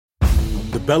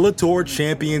Bellator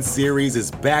Champion Series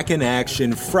is back in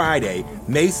action Friday,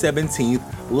 May 17th,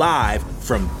 live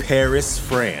from Paris,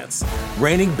 France.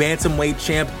 Reigning bantamweight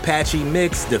champ Patchy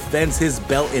Mix defends his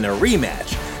belt in a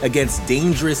rematch against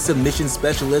dangerous submission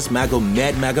specialist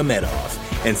Magomed Magomedov.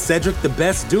 And Cedric the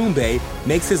Best Doumbé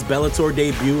makes his Bellator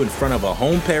debut in front of a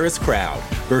home Paris crowd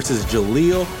versus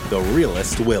Jaleel the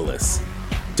Realist Willis.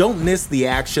 Don't miss the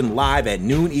action live at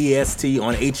noon EST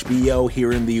on HBO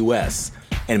here in the US.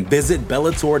 And visit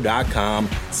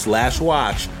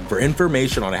Bellator.com/watch for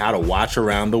information on how to watch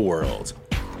around the world.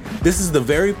 This is the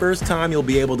very first time you'll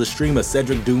be able to stream a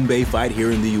Cedric Doumbé fight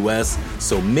here in the US,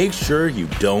 so make sure you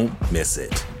don't miss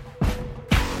it.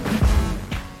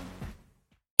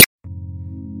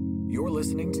 You're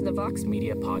listening to the Vox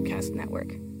Media Podcast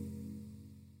Network.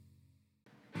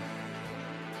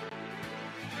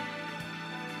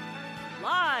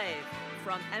 Live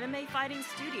from MMA Fighting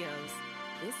Studios,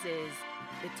 this is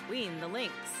Between the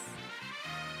Links.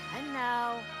 And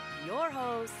now, your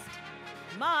host,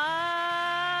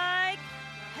 Mike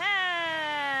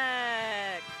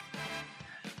Heck.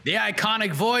 The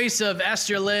iconic voice of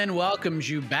Esther Lynn welcomes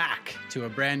you back to a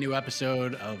brand new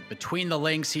episode of Between the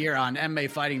Links here on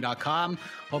MMAfighting.com.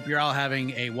 Hope you're all having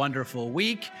a wonderful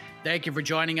week. Thank you for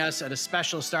joining us at a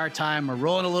special start time. We're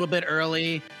rolling a little bit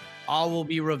early. All will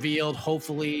be revealed,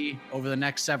 hopefully, over the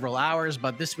next several hours.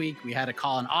 But this week, we had to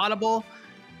call an audible.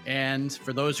 And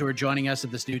for those who are joining us at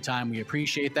this new time, we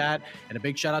appreciate that. And a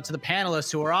big shout out to the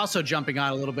panelists who are also jumping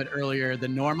on a little bit earlier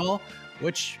than normal,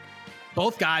 which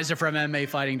both guys are from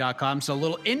MMAfighting.com. So a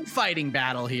little infighting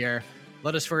battle here.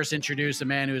 Let us first introduce a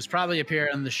man who has probably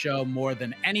appeared on the show more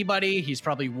than anybody. He's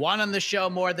probably won on the show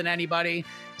more than anybody.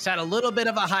 He's had a little bit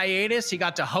of a hiatus. He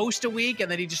got to host a week, and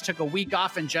then he just took a week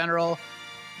off in general.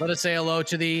 Let us say hello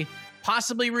to the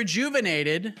possibly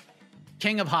rejuvenated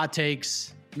king of hot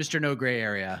takes, Mr. No Gray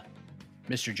Area,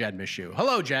 Mr. Jed Mishu.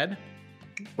 Hello, Jed.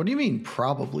 What do you mean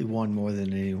probably won more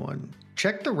than anyone?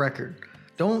 Check the record.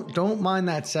 Don't mind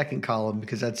that second column,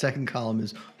 because that second column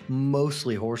is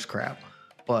mostly horse crap.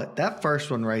 But that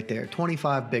first one right there,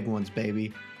 25 big ones,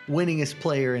 baby. Winningest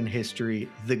player in history,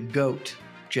 the GOAT,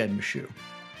 Jed Mishu.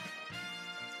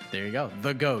 There you go.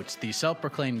 The GOAT, the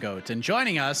self-proclaimed GOAT. And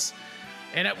joining us,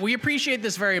 and we appreciate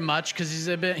this very much because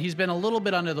he's been a little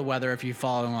bit under the weather if you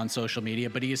follow him on social media,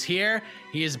 but he is here.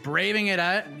 He is braving it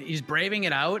out. He's braving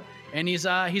it out, and he's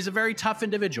a very tough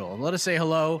individual. Let us say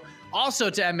hello also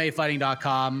to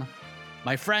MMAfighting.com,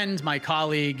 my friend, my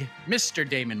colleague, Mr.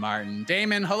 Damon Martin.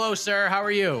 Damon, hello, sir. How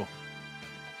are you?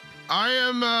 I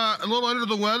am a little under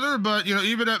the weather, but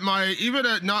even at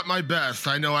not my best,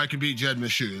 I know I can beat Jed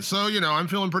Mishu. So I'm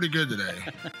feeling pretty good today.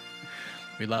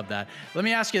 We love that. Let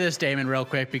me ask you this, Damon, real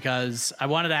quick, because I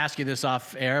wanted to ask you this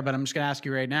off air, but I'm just going to ask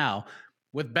you right now.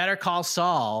 With Better Call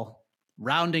Saul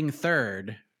rounding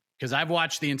third, because I've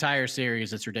watched the entire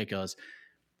series, it's ridiculous.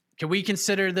 Can we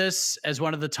consider this as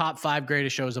one of the top 5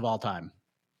 greatest shows of all time?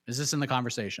 Is this in the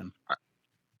conversation?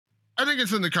 I think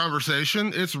it's in the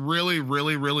conversation. It's really,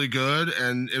 really, really good.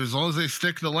 And as long as they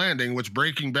stick the landing, which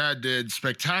Breaking Bad did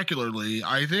spectacularly,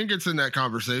 I think it's in that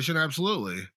conversation.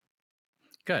 Absolutely.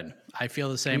 Good. I feel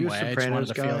the same way. I just wanted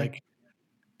to feel like...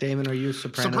 Damon, are you a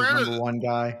Sopranos number one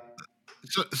guy?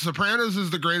 Sopranos is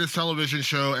the greatest television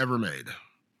show ever made.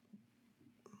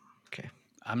 Okay.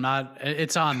 I'm not...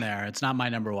 It's on there. It's not my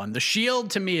number one. The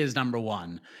Shield, to me, is number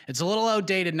one. It's a little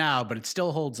outdated now, but it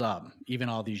still holds up, even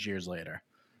all these years later.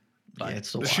 But yeah,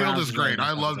 it's the Shield is great.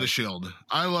 I love The Shield.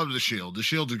 I love The Shield. The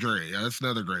Shield's great. Yeah, that's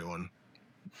another great one.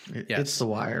 It's The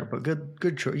Wire, but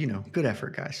good choice. Good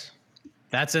effort, guys.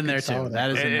 That's in there too. That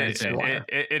is in there too.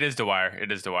 It is The Wire.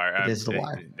 It is The Wire. It is The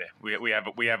Wire. We have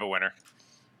a winner.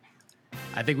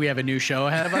 I think we have a new show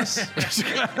ahead of us.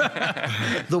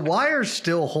 The Wire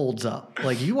still holds up.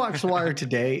 Like, you watch The Wire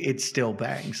today, it still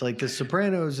bangs. Like, The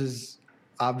Sopranos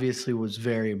obviously was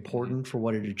very important for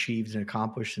what it achieved and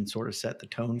accomplished and sort of set the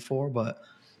tone for, but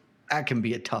that can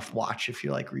be a tough watch if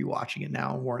you're like rewatching it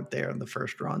now and weren't there in the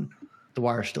first run. The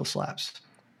Wire still slaps.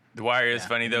 The Wire is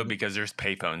funny though because there's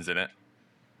payphones in it.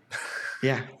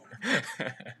 Yeah.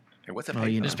 Hey, what's a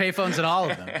payphone? There's payphones in all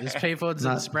of them. There's payphones in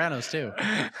The Sopranos too.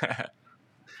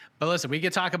 But listen, we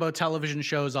could talk about television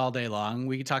shows all day long.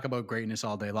 We could talk about greatness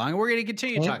all day long. And we're going to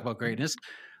continue to talk about greatness.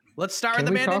 Let's start with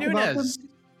Amanda Nunes.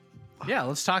 Yeah,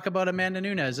 let's talk about Amanda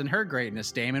Nunes and her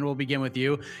greatness. Damon, we'll begin with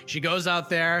you. She goes out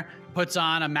there, puts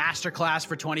on a masterclass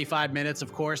for 25 minutes.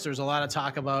 Of course, there's a lot of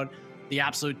talk about the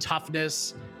absolute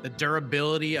toughness, the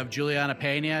durability of Juliana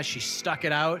Pena. She stuck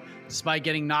it out despite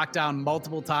getting knocked down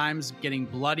multiple times, getting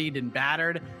bloodied and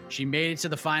battered. She made it to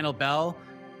the final bell.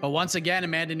 But once again,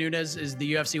 Amanda Nunes is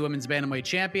the UFC Women's Bantamweight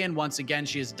Champion. Once again,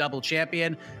 she is double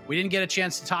champion. We didn't get a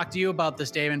chance to talk to you about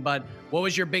this, Damon, but what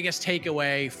was your biggest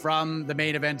takeaway from the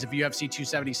main event of UFC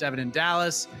 277 in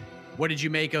Dallas? What did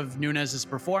you make of Nunes'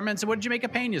 performance, and what did you make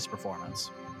of Pena's performance?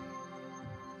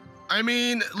 I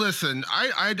mean, listen,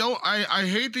 I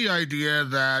hate the idea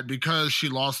that because she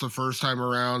lost the first time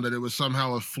around that it was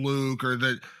somehow a fluke, or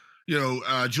that,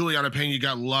 Juliana Pena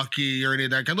got lucky or any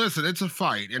of that. Listen, it's a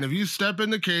fight. And if you step in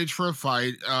the cage for a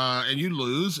fight and you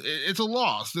lose, it's a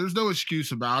loss. There's no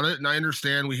excuse about it. And I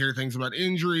understand we hear things about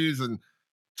injuries and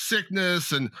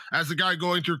sickness. And as a guy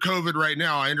going through COVID right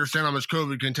now, I understand how much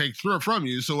COVID can take from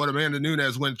you. So what Amanda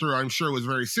Nunes went through, I'm sure, was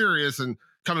very serious. And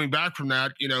coming back from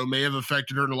that, may have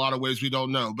affected her in a lot of ways we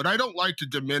don't know. But I don't like to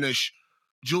diminish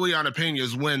Juliana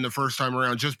Pena's win the first time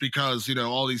around just because,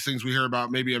 all these things we hear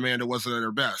about, maybe Amanda wasn't at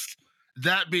her best.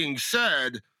 That being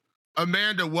said,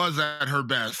 Amanda was at her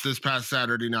best this past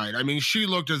Saturday night. I mean, she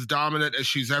looked as dominant as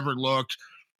she's ever looked.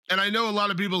 And I know a lot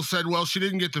of people said, well, she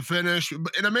didn't get to finish.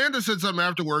 And Amanda said something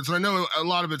afterwards. And I know a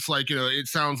lot of it's like, it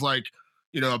sounds like,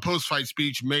 a post-fight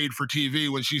speech made for TV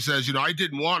when she says, I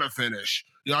didn't want to finish.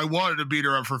 I wanted to beat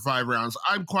her up for 5 rounds.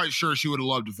 I'm quite sure she would have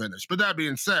loved to finish. But that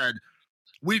being said,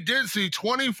 we did see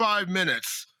 25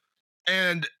 minutes,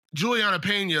 and Juliana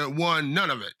Pena won none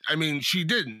of it. I mean, she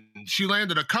didn't. She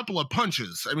landed a couple of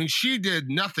punches. I mean, she did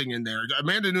nothing in there.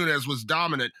 Amanda Nunes was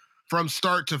dominant from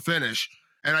start to finish.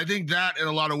 And I think that, in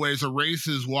a lot of ways,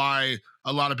 erases why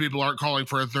a lot of people aren't calling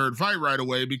for a third fight right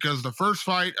away, because the first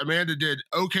fight, Amanda did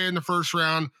okay in the first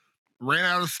round, ran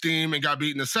out of steam, and got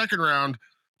beat in the second round.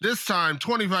 This time,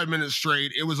 25 minutes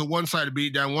straight, it was a one-sided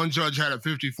beatdown. One judge had a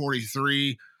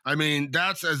 50-43. I mean,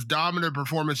 that's as dominant a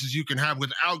performance as you can have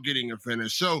without getting a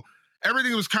finish. So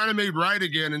everything was kind of made right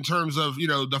again in terms of,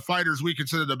 the fighters we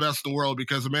consider the best in the world,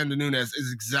 because Amanda Nunes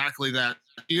is exactly that.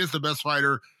 She is the best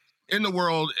fighter in the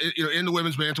world, in the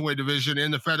women's bantamweight division,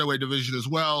 in the featherweight division as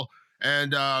well.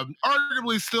 And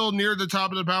arguably still near the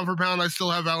top of the pound for pound. I still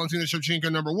have Valentina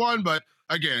Shevchenko number 1, but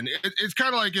again, it's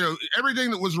kind of like, everything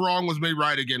that was wrong was made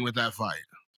right again with that fight.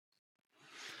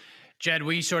 Jed,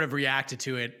 we sort of reacted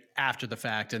to it after the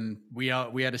fact, and we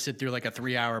had to sit through like a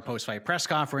 3-hour post-fight press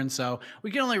conference, so we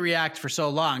can only react for so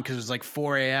long because it was like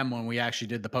 4 a.m. when we actually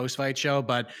did the post-fight show.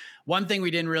 But one thing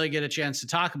we didn't really get a chance to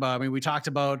talk about, I mean, we talked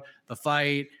about the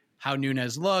fight, how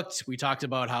Nunes looked. We talked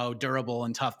about how durable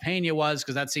and tough Pena was,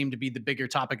 because that seemed to be the bigger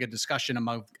topic of discussion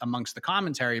amongst the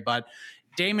commentary. But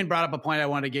Damon brought up a point I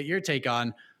wanted to get your take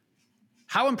on.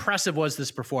 How impressive was this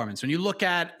performance? When you look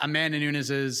at Amanda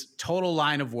Nunes' total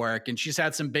line of work, and she's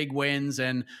had some big wins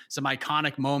and some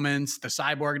iconic moments, the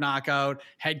Cyborg knockout,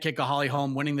 head kick of Holly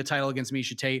Holm, winning the title against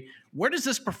Miesha Tate. Where does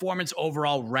this performance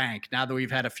overall rank now that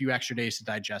we've had a few extra days to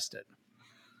digest it?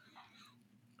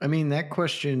 I mean, that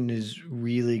question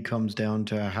really comes down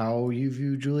to how you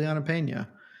view Juliana Pena.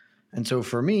 And so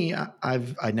for me,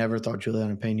 I never thought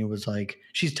Juliana Pena was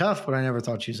she's tough, but I never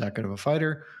thought she's that good of a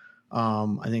fighter.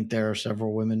 I think there are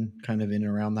several women kind of in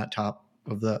and around that top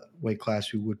of the weight class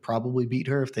who would probably beat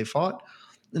her if they fought.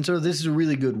 And so this is a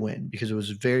really good win because it was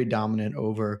very dominant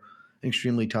over an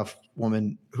extremely tough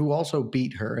woman who also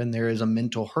beat her. And there is a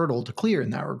mental hurdle to clear in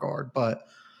that regard. But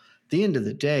at the end of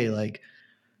the day,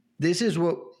 this is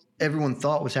what everyone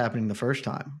thought was happening the first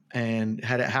time. And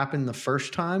had it happened the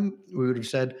first time, we would have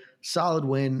said solid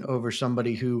win over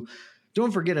somebody who,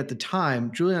 don't forget, at the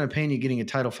time, Juliana Pena getting a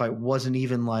title fight wasn't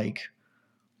even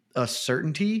a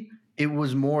certainty. It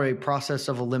was more a process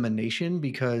of elimination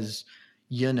because,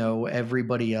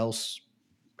 everybody else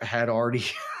had already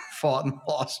fought and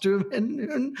lost to him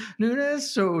in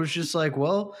Nunes. So it was just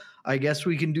well, I guess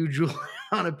we can do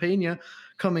Juliana Pena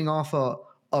coming off a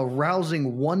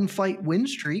rousing 1-fight win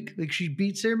streak. She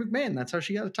beat Sarah McMahon. That's how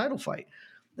she got a title fight.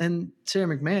 And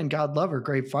Sarah McMahon, God love her,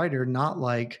 great fighter, not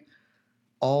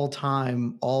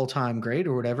all-time great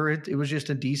or whatever. It was just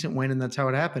a decent win, and that's how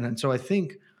it happened. And so I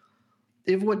think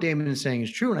if what Damon is saying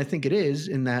is true, and I think it is,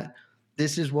 in that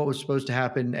this is what was supposed to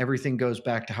happen, everything goes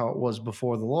back to how it was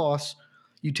before the loss.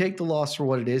 You take the loss for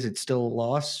what it is. It's still a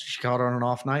loss. She caught on an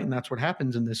off night, and that's what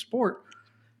happens in this sport.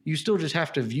 You still just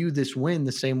have to view this win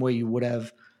the same way you would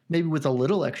have, maybe with a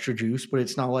little extra juice, but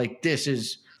it's not like this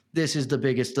is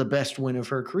the best win of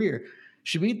her career.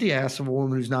 She beat the ass of a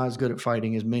woman who's not as good at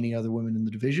fighting as many other women in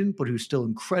the division, but who's still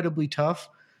incredibly tough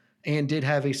and did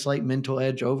have a slight mental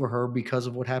edge over her because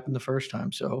of what happened the first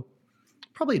time. So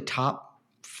probably a top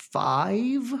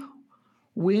 5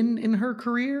 win in her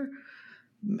career.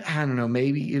 I don't know.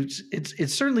 Maybe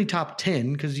it's certainly top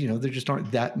 10 because, there just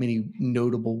aren't that many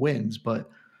notable wins. But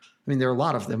I mean, there are a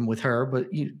lot of them with her, but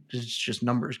it's just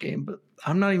numbers game. But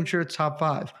I'm not even sure it's top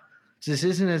 5. So this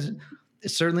isn't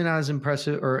It's certainly not as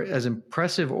impressive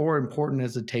or important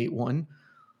as the Tate one.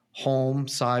 Holm,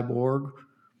 Cyborg.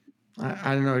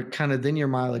 I don't know. Kind of then your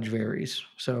mileage varies.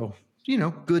 So,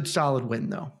 good solid win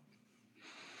though.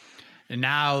 And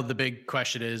now the big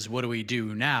question is, what do we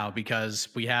do now? Because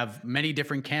we have many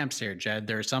different camps here, Jed.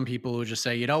 There are some people who just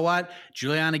say, you know what?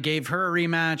 Juliana gave her a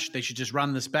rematch. They should just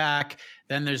run this back.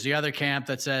 Then there's the other camp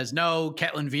that says, no,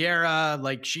 Ketlin Vieira,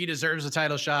 like she deserves a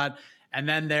title shot. And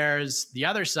then there's the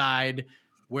other side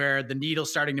where the needle's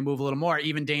starting to move a little more.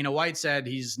 Even Dana White said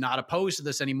he's not opposed to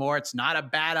this anymore. It's not a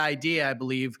bad idea, I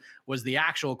believe, was the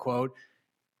actual quote.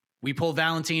 We pull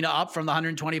Valentina up from the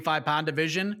 125-pound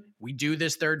division. We do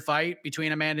this third fight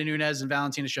between Amanda Nunes and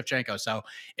Valentina Shevchenko. So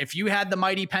if you had the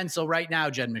mighty pencil right now,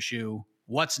 Jed Meshew,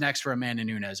 what's next for Amanda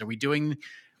Nunes? Are we doing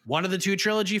one of the two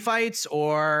trilogy fights,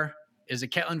 or is it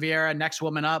Ketlin Vieira, next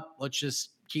woman up? Let's just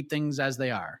keep things as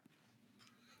they are.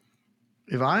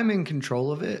 If I'm in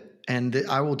control of it, and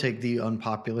I will take the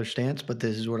unpopular stance, but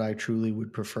this is what I truly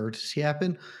would prefer to see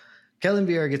happen. Ketlin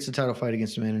Vieira gets the title fight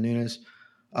against Amanda Nunes.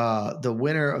 The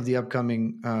winner of the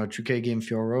upcoming Chookagian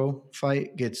Fiorot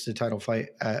fight gets the title fight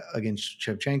against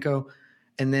Shevchenko.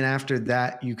 And then after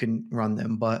that, you can run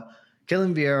them. But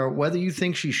Ketlin Vieira, whether you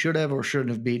think she should have or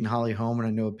shouldn't have beaten Holly Holm, and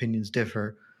I know opinions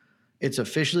differ, it's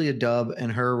officially a dub,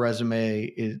 and her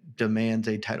resume demands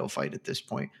a title fight at this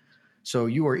point. So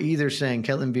you are either saying,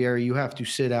 Ketlin Vieira, you have to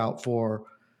sit out for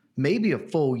maybe a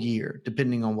full year,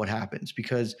 depending on what happens.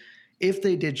 Because if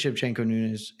they did Shevchenko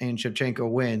Nunes and Shevchenko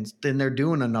wins, then they're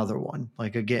doing another one,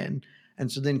 like again.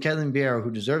 And so then Ketlin Vieira, who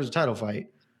deserves a title fight,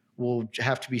 will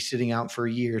have to be sitting out for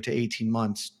a year to 18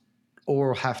 months,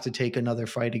 or have to take another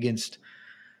fight against,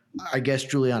 I guess,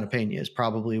 Juliana Pena is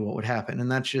probably what would happen.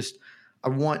 And that's just, I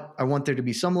want there to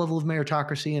be some level of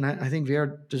meritocracy, and I think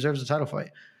Vieira deserves a title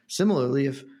fight. Similarly,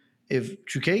 if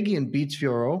Chookagian beats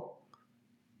Fiorot,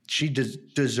 she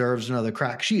deserves another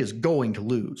crack. She is going to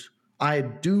lose. I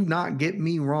do not get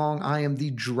me wrong. I am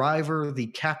the driver, the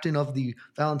captain of the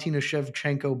Valentina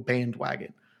Shevchenko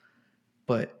bandwagon.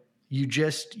 But you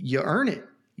earn it.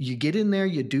 You get in there,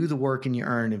 you do the work, and you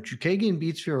earn it. If Chookagian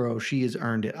beats Fiorot, she has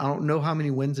earned it. I don't know how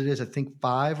many wins it is. I think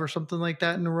 5 or something like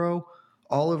that in a row.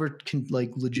 All over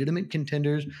legitimate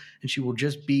contenders, and she will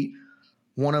just beat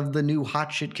one of the new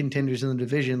hot shit contenders in the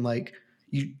division. Like,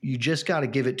 you just got to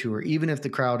give it to her, even if the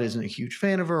crowd isn't a huge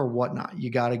fan of her or whatnot. You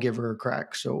got to give her a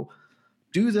crack. So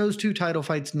do those 2 title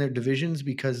fights in their divisions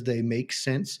because they make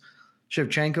sense.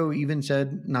 Shevchenko even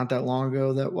said not that long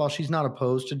ago that while she's not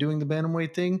opposed to doing the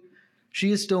bantamweight thing,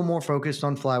 she is still more focused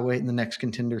on flyweight and the next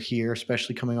contender here,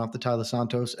 especially coming off the Tyler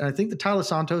Santos. And I think the Tyler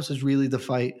Santos is really the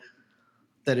fight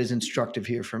that is instructive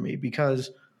here for me,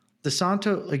 because the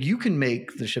Santos, like, you can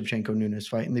make the Shevchenko Nunes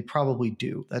fight, and they probably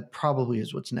do. That probably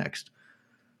is what's next.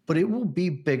 But it will be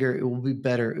bigger. It will be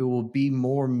better. It will be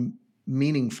more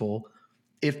meaningful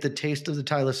if the taste of the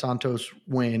Tyler Santos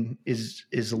win is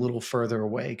a little further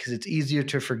away, because it's easier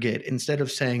to forget. Instead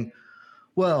of saying,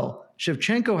 well,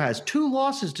 Shevchenko has 2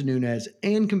 losses to Nunes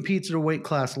and competes at a weight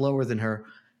class lower than her,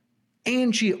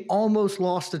 and she almost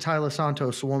lost to Tyler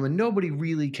Santos, a woman nobody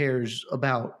really cares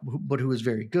about, but who is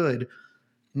very good.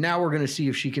 Now we're going to see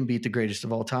if she can beat the greatest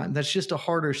of all time. That's just a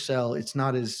harder sell. It's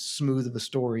not as smooth of a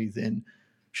story than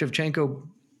Shevchenko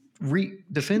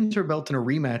defends her belt in a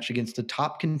rematch against the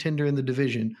top contender in the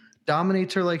division,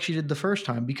 dominates her like she did the first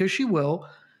time, because she will,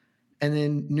 and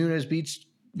then Nunes beats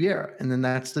Vieira. And then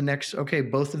that's the next, okay,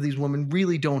 both of these women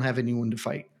really don't have anyone to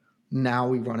fight. Now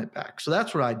we run it back. So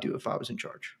that's what I'd do if I was in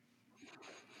charge.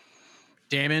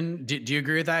 Damon, do you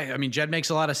agree with that? I mean, Jed makes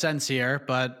a lot of sense here,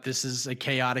 but this is a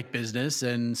chaotic business,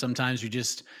 and sometimes we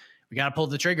got to pull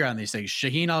the trigger on these things.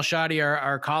 Shaheen Al-Shadi,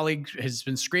 our colleague, has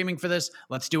been screaming for this.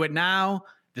 Let's do it now.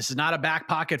 This is not a back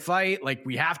pocket fight. Like,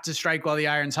 we have to strike while the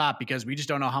iron's hot, because we just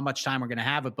don't know how much time we're going to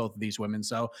have with both of these women.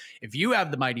 So if you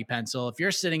have the mighty pencil, if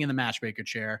you're sitting in the matchmaker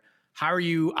chair, how are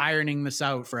you ironing this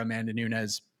out for Amanda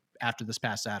Nunes after this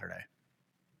past Saturday?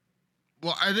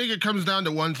 Well, I think it comes down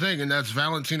to one thing, and that's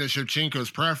Valentina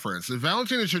Shevchenko's preference. If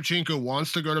Valentina Shevchenko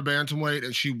wants to go to bantamweight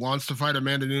and she wants to fight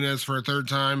Amanda Nunes for a third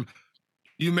time,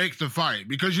 you make the fight,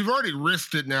 because you've already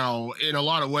risked it now in a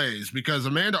lot of ways, because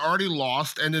Amanda already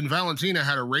lost, and then Valentina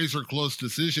had a razor-close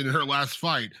decision in her last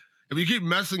fight. If you keep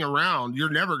messing around,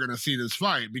 you're never going to see this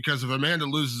fight, because if Amanda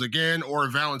loses again, or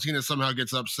if Valentina somehow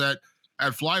gets upset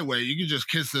at flyweight, you can just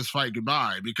kiss this fight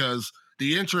goodbye, because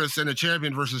the interest in a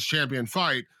champion versus champion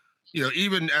fight,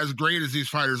 even as great as these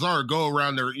fighters are, go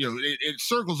around their, it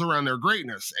circles around their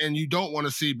greatness. And you don't want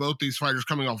to see both these fighters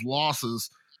coming off losses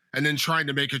and then trying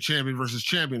to make a champion versus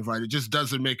champion fight. It just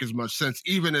doesn't make as much sense,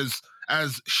 even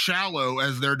as shallow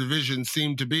as their divisions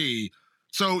seem to be.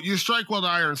 So you strike while the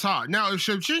iron's hot. Now, if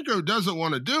Shevchenko doesn't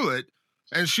want to do it,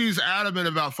 and she's adamant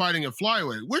about fighting at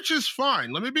flyweight, which is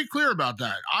fine. Let me be clear about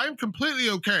that. I'm completely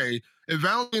okay if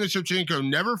Valentina Shevchenko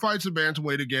never fights a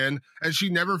bantamweight again and she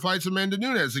never fights Amanda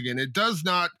Nunes again. It does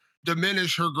not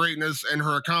diminish her greatness and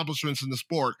her accomplishments in the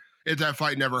sport if that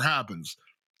fight never happens.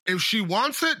 If she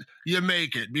wants it, you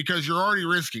make it because you're already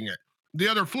risking it. The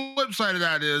other flip side of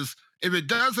that is if it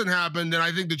doesn't happen, then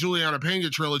I think the Juliana Pena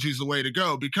trilogy is the way to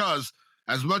go because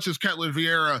as much as Ketlin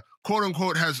Vieira, quote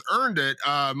unquote, has earned it,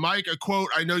 Mike, a quote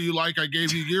I know you like I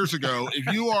gave you years ago.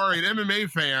 If you are an MMA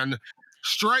fan,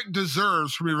 strike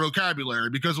deserves from your vocabulary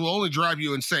because it will only drive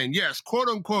you insane. Yes, quote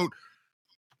unquote,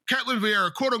 Ketlin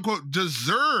Vieira, quote unquote,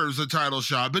 deserves a title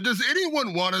shot. But does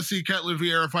anyone want to see Ketlin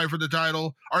Vieira fight for the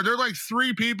title? Are there like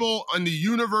 3 people in the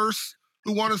universe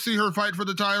who want to see her fight for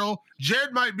the title?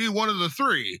 Jed might be one of the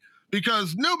 3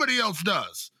 because nobody else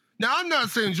does. Now, I'm not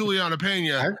saying Juliana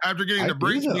Pena, after getting the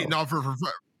brakes beaten off her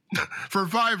for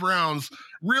 5 rounds,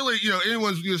 really,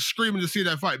 anyone's just screaming to see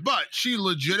that fight. But she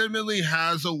legitimately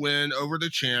has a win over the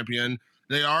champion.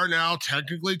 They are now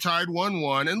technically tied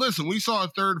 1-1. And listen, we saw a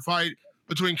third fight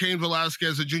between Cain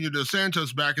Velasquez and Junior Dos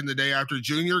Santos back in the day after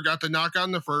Junior got the knockout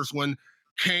in the first one.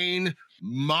 Cain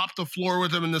mopped the floor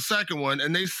with him in the second one,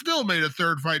 and they still made a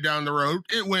third fight down the road.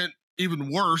 It went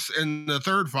even worse in the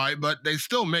third fight, but they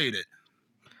still made it.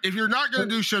 If you're not going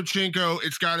to do Shevchenko,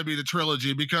 it's got to be the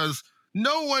trilogy because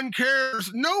no one cares.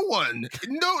 There's no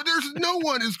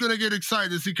one is going to get excited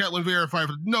to see Ketlin Vieira fight.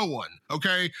 No one.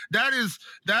 Okay. That is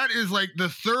like the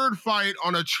third fight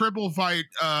on a triple fight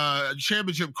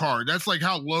championship card. That's like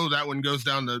how low that one goes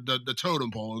down the totem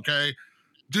pole. Okay.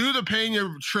 Do the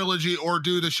Pena trilogy or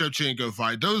do the Shevchenko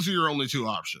fight. Those are your only 2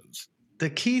 options. The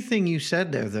key thing you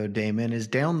said there, though, Damon, is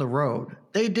down the road.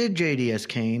 They did JDS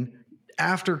Cain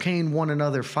after Cain won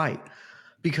another fight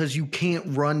because you can't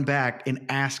run back an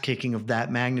ass kicking of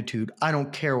that magnitude. I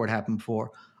don't care what happened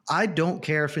before. I don't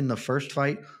care if in the first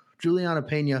fight, Juliana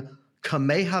Pena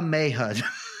Kamehameha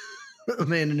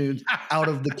Amanda Nunes out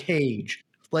of the cage.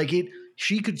 Like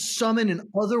she could summon an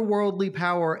otherworldly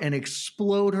power and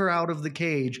explode her out of the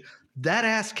cage. That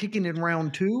ass kicking in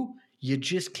round 2, you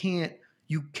just can't.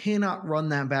 You cannot run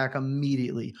that back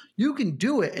immediately. You can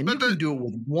do it, and you can do it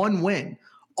with 1 win.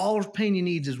 All Pena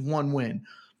needs is 1 win.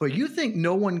 But you think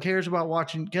no one cares about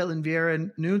watching Ketlin Vieira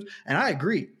and Nunes? And I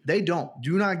agree. They don't.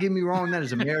 Do not get me wrong. That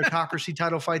is a meritocracy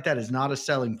title fight. That is not a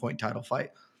selling point title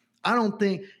fight. I don't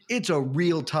think it's a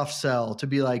real tough sell to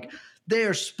be like,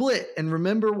 they're split. And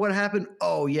remember what happened?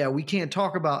 Oh, yeah, we can't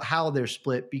talk about how they're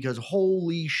split because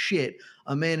holy shit,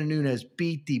 Amanda Nunes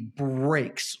beat the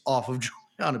brakes off of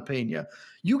Juliana Pena.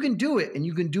 You can do it, and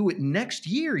you can do it next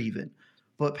year even.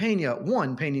 But Pena,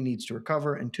 1, Pena needs to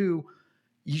recover, and 2,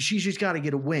 she's just got to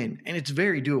get a win, and it's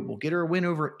very doable. Get her a win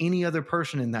over any other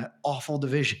person in that awful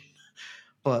division.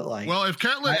 But if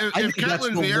Ketlin that's the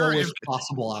Vieira, lowest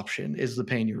possible option is the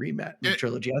Pena rematch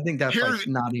trilogy. I think that fight's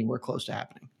not anywhere close to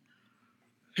happening.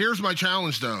 Here's my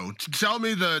challenge, though. Tell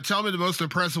me the most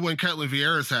impressive win Ketlin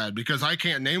Vieira's had because I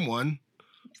can't name one.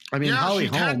 I mean, Holly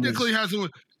Holm technically has a.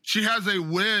 She has a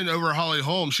win over Holly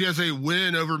Holm. She has a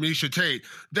win over Miesha Tate.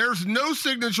 There's no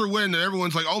signature win that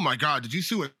everyone's like, oh my God, did you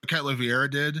see what Ketlin Vieira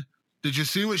did? Did you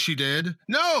see what she did?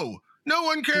 No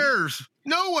one cares.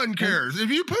 No one cares.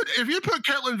 If you put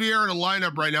Ketlin Vieira in a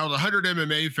lineup right now with 100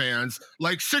 MMA fans,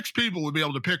 like 6 people would be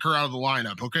able to pick her out of the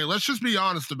lineup. Okay, let's just be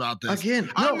honest about this.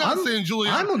 Again, I'm not saying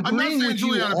Juliana Pena is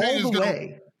going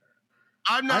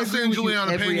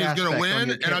to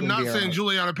win, and I'm not saying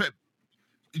Juliana Pena.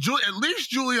 At least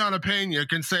Juliana Pena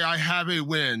can say I have a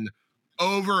win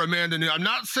over Amanda Nunes. I'm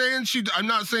not saying she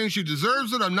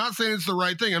deserves it. I'm not saying it's the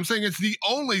right thing. I'm saying it's the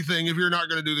only thing if you're not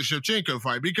going to do the Shevchenko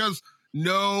fight because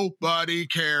nobody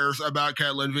cares about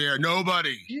Ketlin Vieira.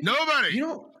 Nobody.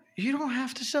 You don't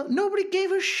have to sell. Nobody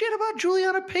gave a shit about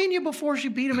Juliana Pena before she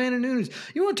beat Amanda Nunes.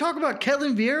 You want to talk about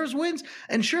Ketlin Vieira's wins?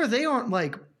 And sure, they aren't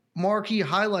like marquee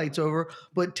highlights over,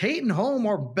 but Tate and Holm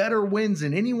are better wins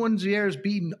than anyone Vieira's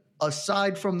beaten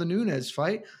aside from the Nunes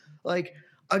fight. Like,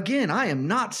 again, I am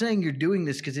not saying you're doing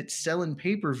this because it's selling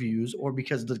pay-per-views or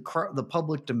because the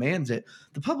public demands it.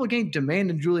 The public ain't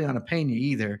demanding Juliana Pena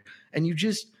either. And you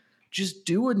just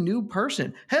do a new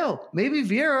person. Hell, maybe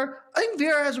Vieira. I think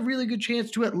Vieira has a really good chance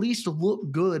to at least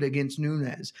look good against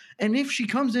Nunes. And if she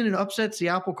comes in and upsets the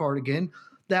apple cart again,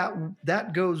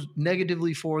 that goes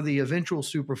negatively for the eventual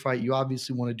super fight you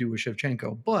obviously want to do with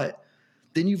Shevchenko. But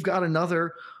then you've got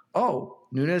another,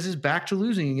 Nunes is back to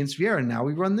losing against Vieira. Now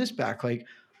we run this back. Like,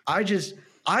 I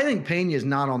think Pena is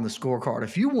not on the scorecard.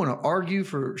 If you want to argue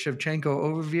for Shevchenko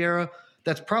over Vieira,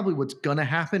 that's probably what's going to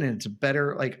happen. And it's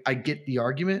better. Like, I get the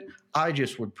argument. I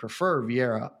just would prefer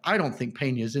Vieira. I don't think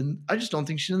Pena's I just don't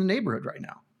think she's in the neighborhood right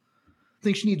now. I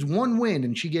think she needs one win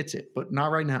and she gets it, but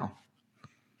not right now.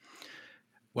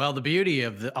 Well, the beauty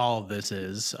of all of this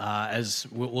is, as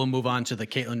we'll move on to the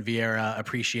Caitlin Vieira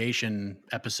appreciation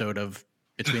episode of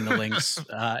Between the Links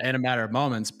in a matter of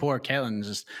moments. Poor Caitlin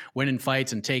just winning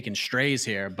fights and taking strays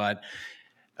here, but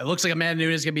it looks like Amanda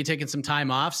Nunes is going to be taking some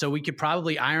time off, so we could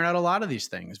probably iron out a lot of these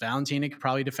things. Valentina could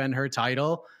probably defend her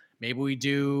title. Maybe we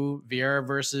do Vieira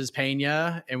versus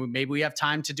Pena, and maybe we have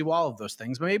time to do all of those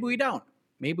things, but maybe we don't.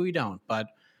 Maybe we don't, but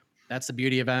that's the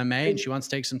beauty of MMA, and she wants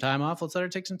to take some time off. Let's let her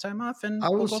take some time off, and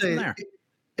we'll go from there.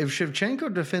 If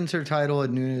Shevchenko defends her title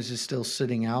and Nunes is still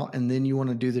sitting out, and then you want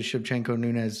to do the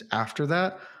Shevchenko-Nunes after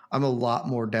that, I'm a lot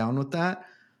more down with that.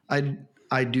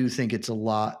 I do think it's a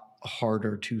lot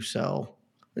harder to sell.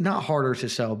 Not harder to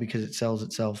sell because it sells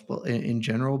itself, but in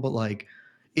general, but like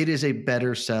it is a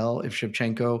better sell if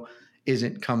Shevchenko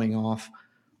isn't coming off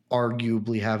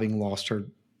arguably having lost to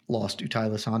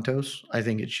Taila Santos. I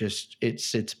think it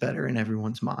sits better in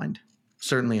everyone's mind,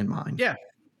 certainly in mine.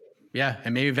 Yeah,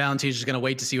 and maybe Valentina's just going to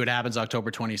wait to see what happens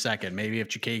October 22nd. Maybe if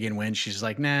Chookagian wins, she's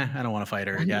like, nah, I don't want to fight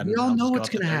her again. We all know what's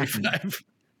going to happen.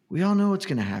 We all know what's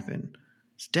going to happen.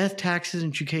 It's death, taxes,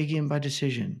 and Chookagian by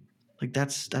decision. Like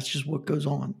that's just what goes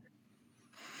on.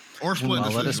 Or split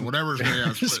decision, whatever's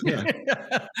going to split.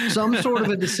 Yeah. Some sort of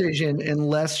a decision,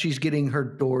 unless she's getting her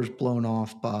doors blown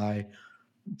off by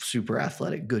super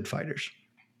athletic, good fighters.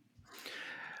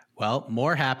 Well,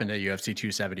 more happened at UFC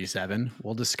 277.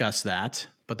 We'll discuss that.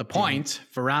 But the point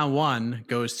for round one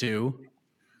goes to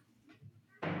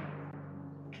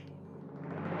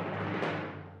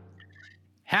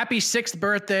happy 6th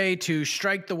birthday to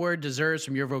strike the word deserves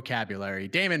from your vocabulary.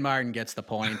 Damon Martin gets the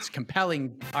points.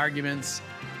 Compelling arguments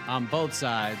on both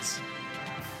sides.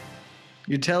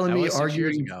 You're telling me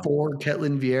arguing for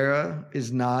Caitlin Vieira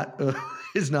is not a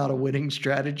winning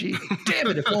strategy? Damn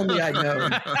it, if only I'd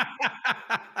known.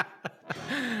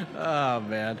 Oh,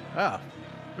 man. Oh.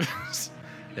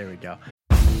 There we go.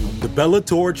 The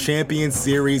Bellator Champion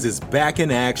Series is back in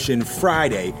action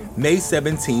Friday, May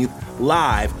 17th,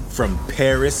 live from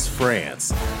Paris,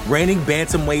 France. Reigning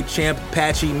bantamweight champ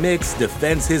Patchy Mix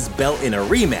defends his belt in a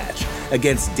rematch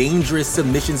against dangerous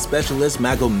submission specialist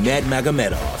Magomed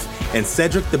Magomedov. And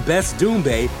Cedric the Best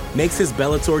Doumbé makes his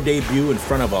Bellator debut in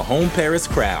front of a home Paris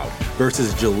crowd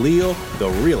versus Jaleel the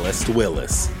Realist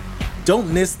Willis.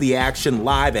 Don't miss the action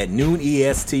live at noon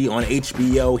EST on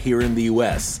HBO here in the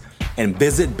US. And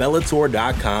visit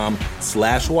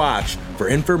Bellator.com/watch for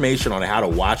information on how to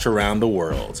watch around the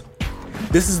world.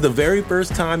 This is the very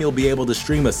first time you'll be able to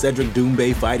stream a Cedric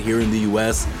Doumbé fight here in the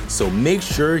US, so make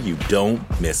sure you don't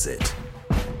miss it.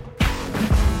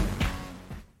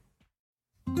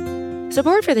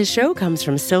 Support for this show comes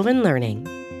from Sylvan Learning.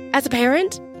 As a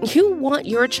parent, you want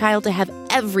your child to have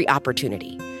every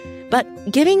opportunity.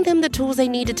 But giving them the tools they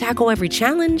need to tackle every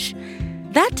challenge,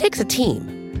 that takes a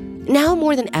team. Now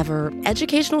more than ever,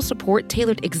 educational support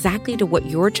tailored exactly to what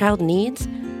your child needs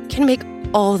can make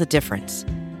all the difference.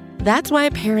 That's why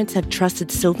parents have trusted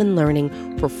Sylvan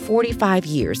Learning for 45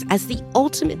 years as the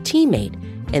ultimate teammate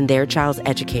in their child's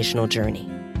educational journey,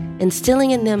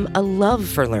 instilling in them a love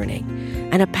for learning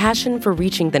and a passion for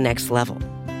reaching the next level.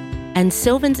 And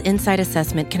Sylvan's Insight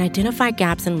Assessment can identify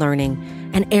gaps in learning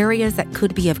and areas that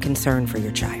could be of concern for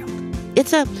your child.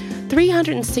 It's a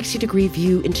 360-degree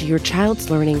view into your child's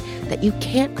learning that you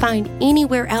can't find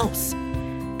anywhere else,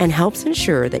 and helps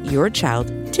ensure that your child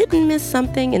didn't miss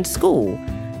something in school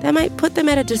that might put them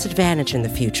at a disadvantage in the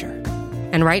future.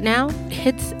 And right now,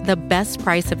 it's the best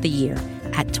price of the year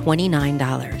at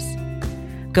 $29.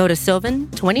 Go to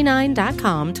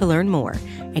sylvan29.com to learn more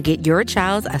and get your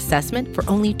child's assessment for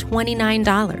only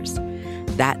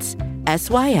 $29. That's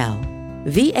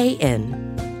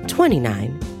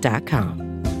SYLVAN29.com.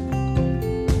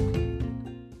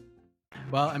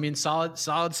 Well, I mean, solid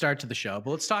start to the show.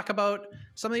 But let's talk about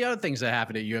some of the other things that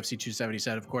happened at UFC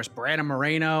 277. Of course, Brandon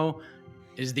Moreno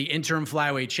is the interim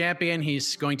flyweight champion.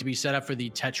 He's going to be set up for the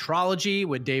tetralogy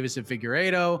with Davis and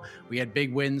Figueiredo. We had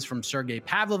big wins from Sergey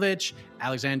Pavlovich,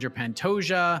 Alexander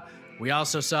Pantoja. We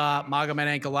also saw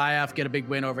Magomed Ankalaev get a big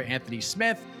win over Anthony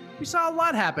Smith. We saw a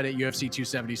lot happen at UFC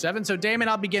 277. So, Damon,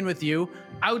 I'll begin with you.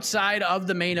 Outside of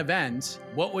the main event,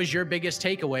 what was your biggest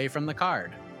takeaway from the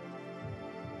card?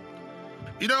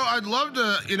 I'd love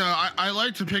to, I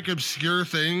like to pick obscure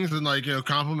things and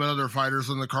compliment other fighters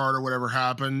on the card or whatever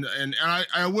happened. And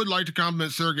I would like to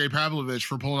compliment Sergey Pavlovich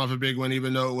for pulling off a big win,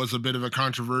 even though it was a bit of a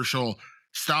controversial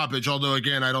stoppage. Although,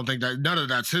 again, I don't think that none of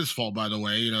that's his fault, by the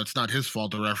way. It's not his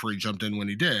fault the referee jumped in when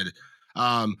he did.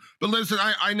 But listen,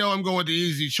 I know I'm going with the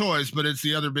easy choice, but it's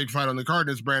the other big fight on the card,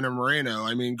 and it's Brandon Moreno.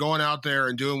 I mean, going out there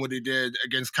and doing what he did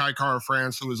against Kai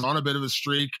Kara-France, who was on a bit of a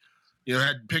streak,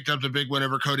 had picked up the big win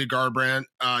over Cody Garbrandt,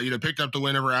 picked up the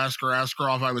win over Askar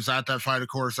Askarov. I was at that fight, of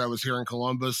course. I was here in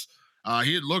Columbus.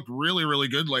 He had looked really, really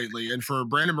good lately. And for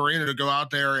Brandon Moreno to go out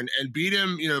there and beat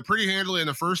him, pretty handily in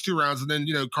the first 2 rounds, and then,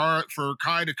 for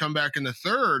Kai to come back in the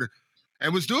third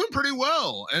and was doing pretty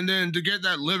well. And then to get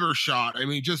that liver shot, I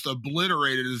mean, just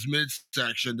obliterated his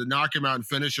midsection. To knock him out and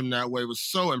finish him that way was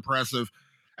so impressive.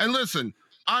 And listen,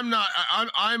 I've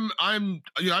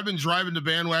been driving the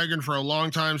bandwagon for a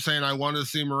long time saying I want to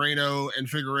see Moreno and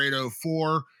Figueiredo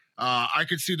 4. I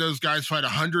could see those guys fight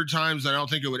 100 times. I don't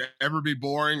think it would ever be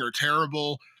boring or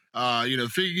terrible.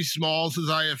 Figgy Smalls, as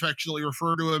I affectionately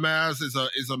refer to him as,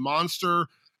 is a monster.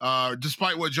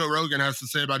 Despite what Joe Rogan has to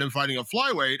say about him fighting a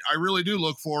flyweight, I really do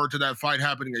look forward to that fight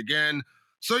happening again.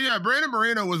 So yeah, Brandon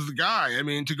Moreno was the guy. I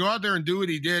mean, to go out there and do what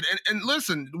he did, and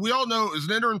listen, we all know it was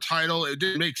an interim title. It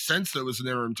didn't make sense that it was an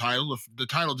interim title. The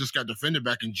title just got defended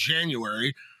back in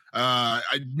January.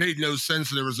 It made no sense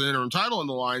that there was an interim title on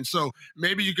the line. So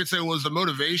maybe you could say, was the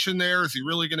motivation there? Is he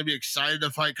really going to be excited to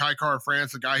fight Kai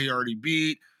Kara-France, the guy he already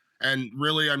beat? And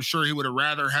really, I'm sure he would have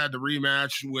rather had the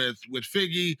rematch with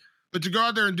Figgy. But to go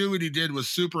out there and do what he did was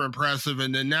super impressive.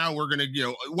 And then now we're going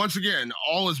to, once again,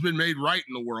 all has been made right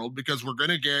in the world because we're going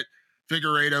to get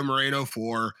Figueiredo Moreno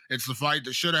 4. It's the fight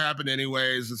that should have happened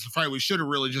anyways. It's the fight we should have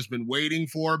really just been waiting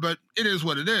for, but it is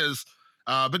what it is.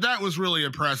 But that was really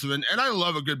impressive. And I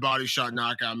love a good body shot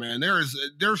knockout, man.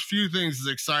 There's few things as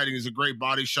exciting as a great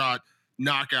body shot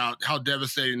knockout, how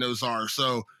devastating those are.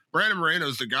 So Brandon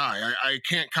Moreno's the guy. I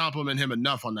can't compliment him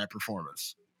enough on that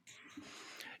performance.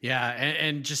 Yeah,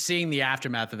 and just seeing the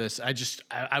aftermath of this,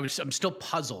 I'm still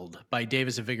puzzled by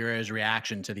Davis and Figueiredo's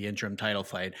reaction to the interim title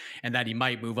fight and that he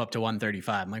might move up to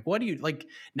 135. I'm like, what do you like?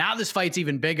 Now this fight's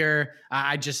even bigger.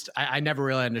 I never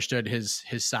really understood his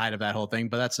side of that whole thing,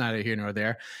 but that's neither here nor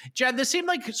there. Jed, this seemed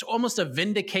like it's almost a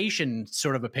vindication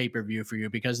sort of a pay-per-view for you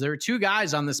because there are 2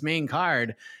 guys on this main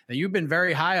card that you've been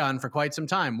very high on for quite some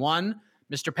time. One,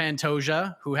 Mr.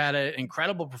 Pantoja, who had an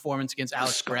incredible performance against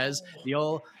Alex Perez, the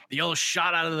old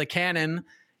shot out of the cannon,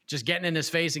 just getting in his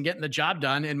face and getting the job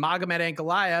done. And Magomed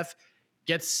Ankalaev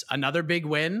gets another big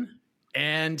win,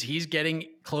 and he's getting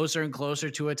closer and closer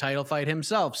to a title fight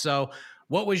himself. So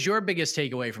what was your biggest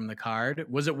takeaway from the card?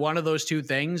 Was it one of those 2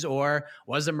 things, or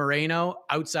was it Moreno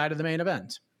outside of the main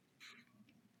event?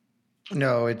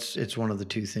 No, it's one of the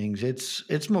 2 things.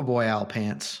 It's my boy Al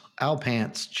Pants. Al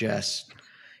Pants just...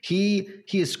 He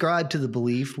ascribed to the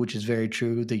belief, which is very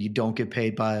true, that you don't get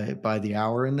paid by the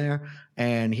hour in there,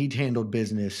 and he'd handled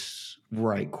business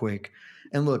right quick.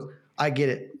 And look, I get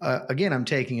it. Again, I'm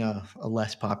taking a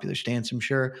less popular stance, I'm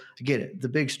sure. I get it. The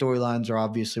big storylines are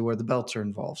obviously where the belts are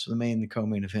involved, so the main and the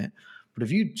co-main event. But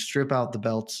if you strip out the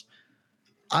belts,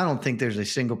 I don't think there's a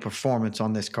single performance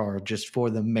on this card just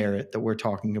for the merit that we're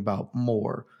talking about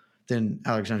more than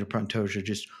Alexander Pantoja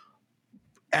just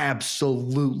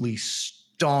absolutely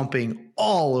stomping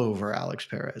all over Alex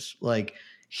Perez. Like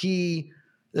that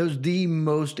was the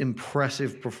most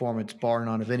impressive performance bar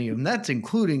none of any of them. That's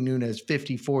including Nunes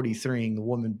 50-43ing the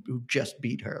woman who just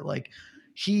beat her. Like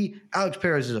Alex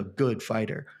Perez is a good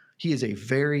fighter. He is a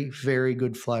very, very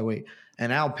good flyweight.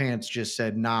 And Al Pants just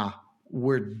said, nah,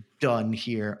 we're done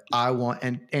here.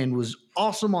 And was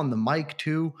awesome on the mic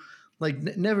too. Like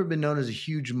never been known as a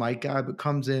huge mic guy, but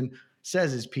comes in,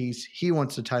 says his piece. He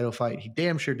wants the title fight. He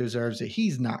damn sure deserves it.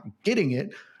 He's not getting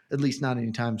it, at least not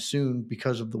anytime soon,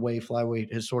 because of the way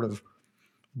flyweight has sort of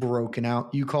broken out.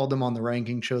 You called him on the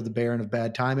ranking show the Baron of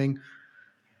bad timing.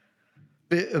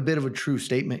 A bit of a true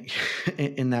statement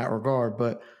in that regard,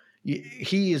 but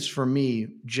he is, for me,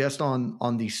 just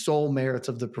on the sole merits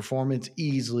of the performance,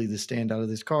 easily the standout of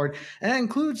this card. And that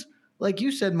includes, like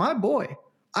you said, my boy.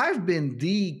 I've been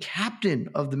the captain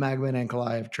of the Magomed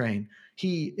Ankalaev train.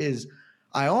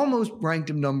 I almost ranked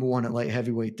him number 1 at light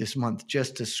heavyweight this month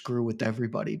just to screw with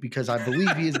everybody because I believe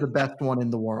he is the best one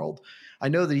in the world. I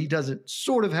know that he doesn't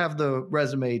sort of have the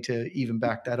resume to even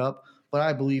back that up, but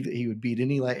I believe that he would beat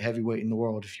any light heavyweight in the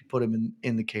world if you put him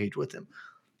in the cage with him.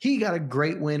 He got a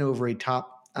great win over a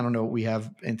top, I don't know what we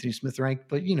have Anthony Smith ranked,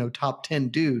 but top 10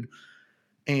 dude,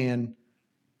 and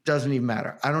doesn't even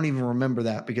matter. I don't even remember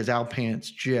that because Al Pants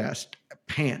just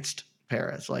pantsed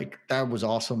Perez. Like that was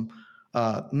awesome.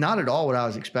 Not at all what I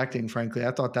was expecting, frankly.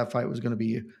 I thought that fight was going to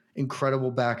be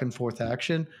incredible back and forth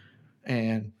action,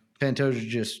 and Pantoja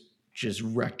just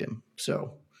wrecked him.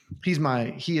 So he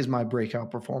is my breakout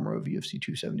performer of UFC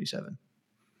 277.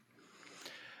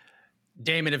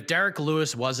 Damon, if Derek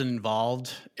Lewis wasn't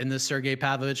involved in this Sergey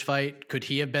Pavlovich fight, could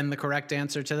he have been the correct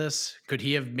answer to this? Could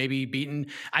he have maybe beaten?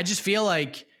 I just feel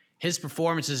like his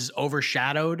performance is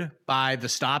overshadowed by the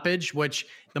stoppage, which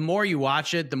the more you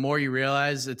watch it, the more you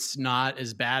realize it's not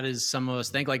as bad as some of us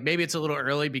think. Like maybe it's a little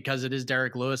early because it is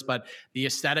Derek Lewis, but the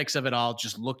aesthetics of it all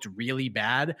just looked really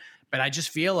bad. But I just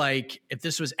feel like if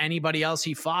this was anybody else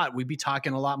he fought, we'd be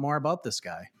talking a lot more about this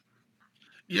guy.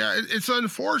 Yeah, it's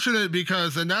unfortunate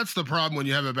because, and that's the problem when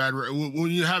you have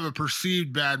when you have a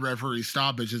perceived bad referee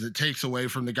stoppage, is it takes away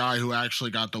from the guy who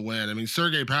actually got the win. I mean,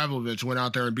 Sergey Pavlovich went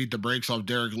out there and beat the brakes off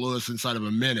Derek Lewis inside of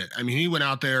a minute. I mean, he went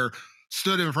out there,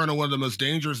 stood in front of one of the most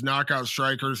dangerous knockout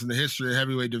strikers in the history of the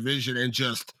heavyweight division, and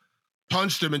just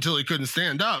punched him until he couldn't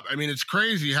stand up. I mean, it's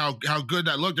crazy how good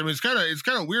that looked. I mean, it's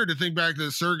kind of weird to think back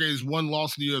that Sergey's one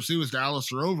loss in the UFC was to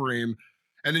Alistair Overeem.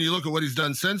 And then you look at what he's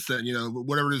done since then, you know,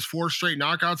 whatever it is, 4 straight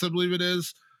knockouts, I believe it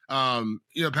is.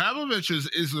 You know, Pavlovich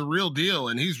is the real deal,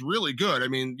 and he's really good. I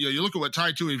mean, you know, you look at what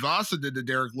Tai Tuivasa did to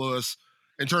Derek Lewis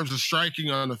in terms of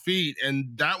striking on the feet,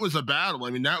 and that was a battle.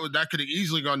 I mean, that could have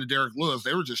easily gone to Derek Lewis.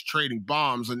 They were just trading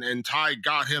bombs, and Tai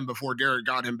got him before Derek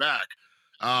got him back.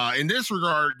 In this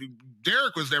regard,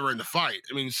 Derek was never in the fight.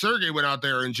 I mean, Sergey went out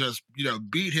there and just, you know,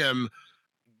 beat him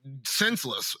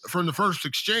senseless from the first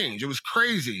exchange. It was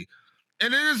crazy.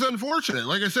 And it is unfortunate.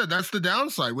 Like I said, that's the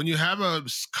downside when you have a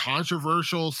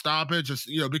controversial stoppage,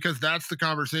 you know, because that's the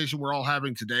conversation we're all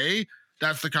having today.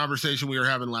 That's the conversation we were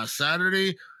having last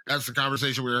Saturday. That's the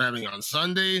conversation we were having on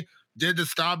Sunday. Did the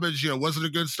stoppage, you know, was it a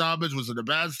good stoppage? Was it a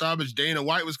bad stoppage? Dana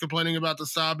White was complaining about the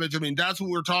stoppage. I mean, that's what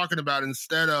we're talking about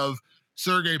instead of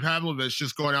Sergey Pavlovich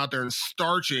just going out there and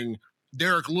starching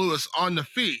Derek Lewis on the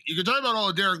feet. You can talk about all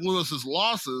of Derek Lewis's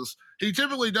losses. He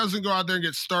typically doesn't go out there and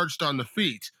get starched on the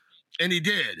feet. And he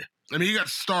did. I mean, he got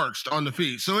starched on the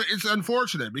feet. So it's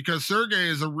unfortunate because Sergey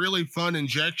is a really fun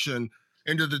injection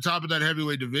into the top of that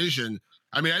heavyweight division.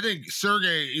 I mean, I think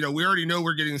Sergey, you know, we already know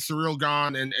we're getting Cyril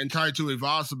Gane and Tai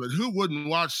Tuivasa, but who wouldn't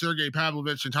watch Sergey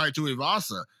Pavlovich and Tai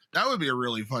Tuivasa? That would be a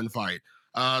really fun fight.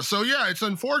 So, yeah, it's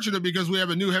unfortunate because we have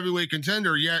a new heavyweight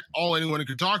contender, yet all anyone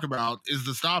can talk about is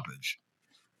the stoppage.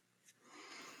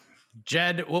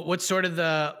 Jed, what's sort of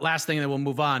the last thing that we'll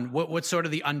move on? What's sort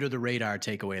of the under the radar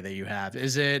takeaway that you have?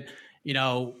 Is it, you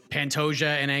know, Pantoja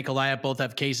and Ankalaev both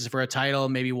have cases for a title.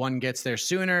 Maybe one gets there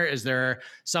sooner. Is there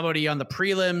somebody on the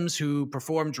prelims who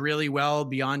performed really well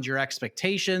beyond your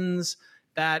expectations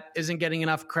that isn't getting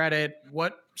enough credit?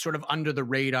 What sort of under the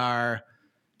radar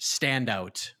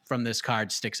standout from this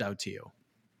card sticks out to you?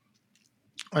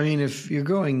 I mean, if you're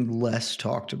going less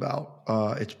talked about,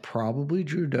 it's probably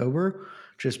Drew Dober.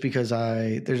 Just because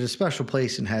there's a special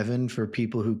place in heaven for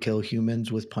people who kill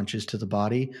humans with punches to the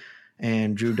body.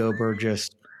 And Drew Dober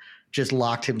just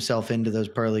locked himself into those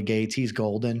pearly gates. He's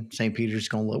golden. St. Peter's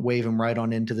going to wave him right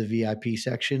on into the VIP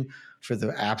section for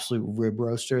the absolute rib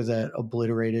roaster that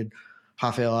obliterated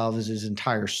Rafael Alves'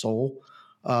 entire soul.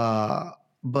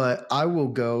 But I will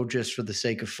go just for the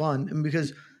sake of fun and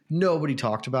because nobody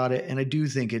talked about it. And I do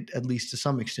think it, at least to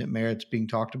some extent, merits being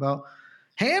talked about.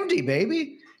 Hamdi,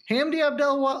 baby. Hamdi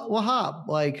Abdel Wahab,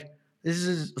 like this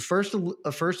is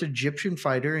a first Egyptian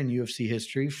fighter in UFC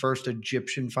history, first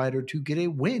Egyptian fighter to get a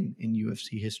win in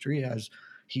UFC history as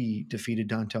he defeated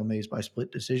Dontel Mays by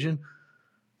split decision.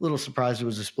 Little surprised it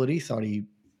was a split. He thought he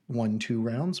won 2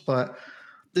 rounds, but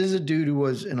this is a dude who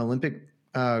was an Olympic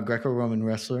Greco-Roman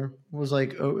wrestler. Was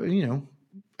like, oh, you know,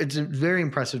 it's very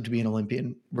impressive to be an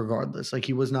Olympian regardless. Like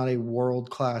he was not a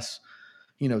world-class,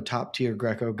 you know, top-tier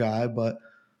Greco guy, but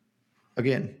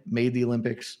again, made the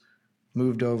Olympics,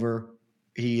 moved over.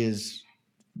 He is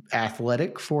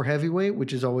athletic for heavyweight,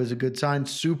 which is always a good sign.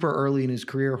 Super early in his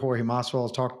career, Jorge Masvidal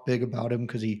has talked big about him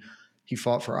because he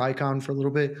fought for Icon for a little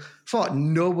bit. Fought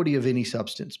nobody of any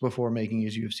substance before making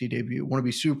his UFC debut. Want to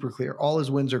be super clear. All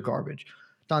his wins are garbage.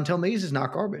 Dontel Mays is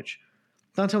not garbage.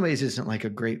 Dontel Mays isn't like a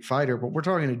great fighter, but we're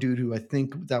talking a dude who I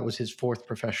think that was his 4th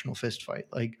professional fist fight.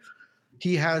 Like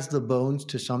he has the bones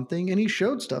to something, and he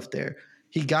showed stuff there.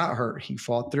 He got hurt. He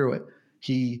fought through it.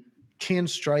 He can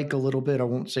strike a little bit. I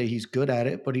won't say he's good at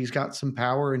it, but he's got some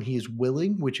power and he is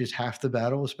willing, which is half the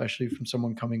battle, especially from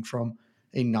someone coming from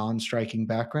a non-striking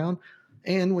background.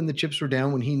 And when the chips were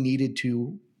down, when he needed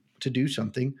to do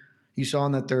something, you saw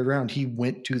in that 3rd round, he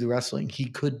went to the wrestling. He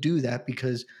could do that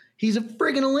because he's a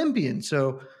friggin' Olympian.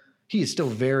 So he is still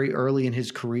very early in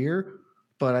his career,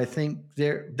 but I think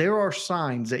there are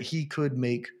signs that he could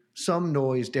make some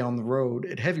noise down the road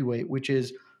at heavyweight, which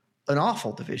is an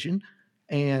awful division.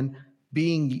 And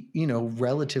being, you know,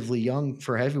 relatively young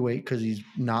for heavyweight because he's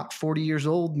not 40 years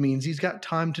old means he's got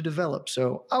time to develop.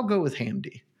 So I'll go with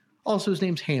Hamdi. Also, his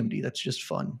name's Hamdi. That's just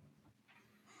fun.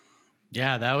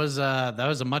 Yeah, that was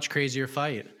a much crazier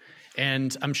fight.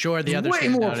 And I'm sure the other way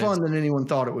more fun than anyone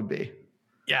thought it would be.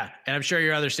 Yeah, and I'm sure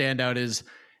your other standout is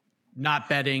not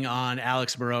betting on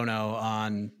Alex Morono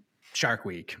on Shark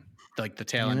Week, like the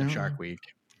tail end of Shark Week.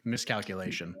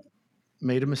 Miscalculation.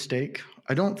 Made a mistake.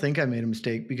 I don't think I made a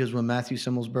mistake because when Matthew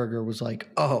Simmelsberger was like,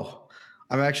 oh,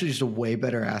 I'm actually just a way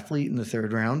better athlete in the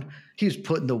third round, he was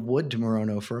putting the wood to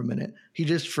Morono for a minute. He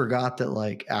just forgot that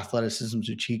like athleticism's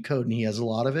a cheat code and he has a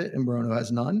lot of it and Morono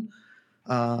has none.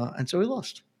 And so he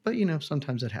lost. But,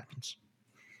 sometimes it happens.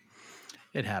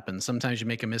 It happens. Sometimes you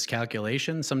make a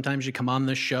miscalculation. Sometimes you come on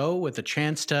the show with a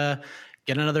chance to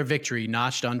get another victory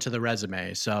notched onto the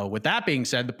resume. So with that being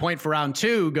said, the point for round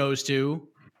 2 goes to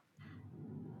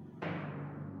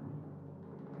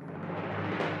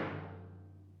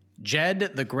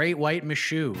Jed the Great White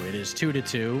Mishu. It is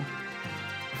 2-2.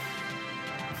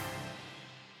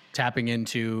 Tapping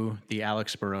into the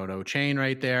Alex Morono chain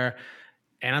right there.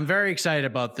 And I'm very excited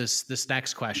about this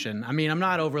next question. I mean, I'm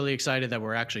not overly excited that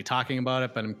we're actually talking about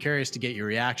it, but I'm curious to get your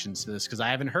reactions to this because I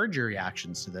haven't heard your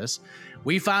reactions to this.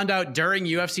 We found out during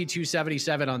UFC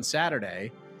 277 on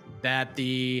Saturday that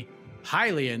the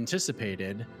highly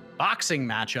anticipated boxing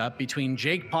matchup between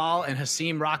Jake Paul and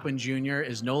Hasim Rahman Jr.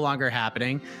 is no longer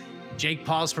happening. Jake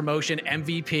Paul's promotion,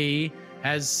 MVP,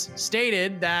 has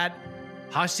stated that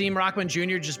Hasim Rahman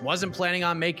Jr. just wasn't planning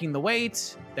on making the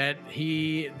weight, that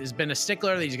he has been a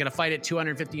stickler, that he's going to fight at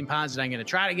 215 pounds, and I'm going to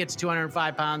try to get to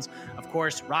 205 pounds. Of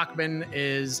course, Rahman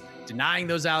is denying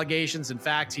those allegations. In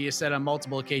fact, he has said on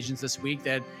multiple occasions this week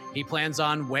that he plans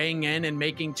on weighing in and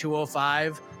making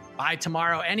 205 by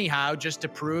tomorrow anyhow, just to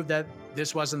prove that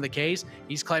this wasn't the case.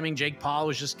 He's claiming Jake Paul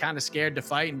was just kind of scared to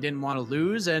fight and didn't want to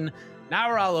lose, and now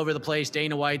we're all over the place.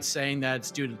 Dana White's saying that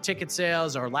it's due to ticket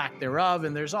sales or lack thereof,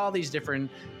 and there's all these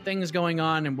different things going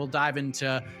on, and we'll dive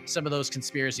into some of those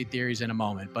conspiracy theories in a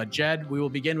moment. But Jed, we will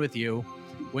begin with you.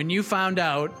 When you found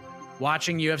out,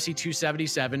 watching UFC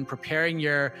 277, preparing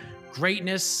your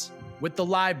greatness with the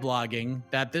live blogging,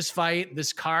 that this fight,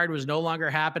 this card was no longer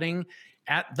happening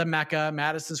at the Mecca,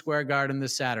 Madison Square Garden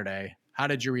this Saturday, how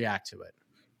did you react to it?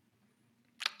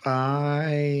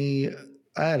 I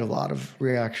had a lot of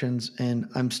reactions, and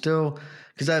I'm still,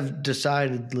 because I've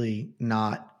decidedly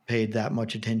not paid that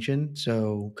much attention.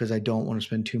 So, because I don't want to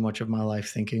spend too much of my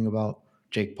life thinking about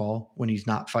Jake Paul when he's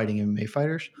not fighting MMA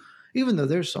fighters, even though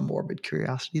there's some morbid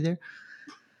curiosity there.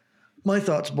 My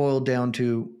thoughts boiled down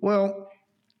to, well,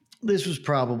 this was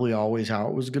probably always how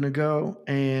it was going to go.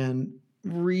 And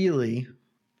really,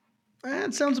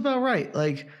 it sounds about right.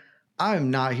 Like,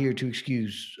 I'm not here to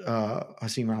excuse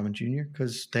Hasim Rahman Jr.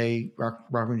 because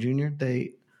Rahman Jr.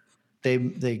 They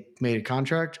made a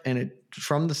contract, and it,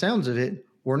 from the sounds of it,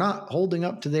 we're not holding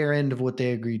up to their end of what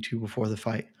they agreed to before the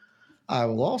fight. I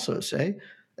will also say,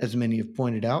 as many have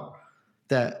pointed out,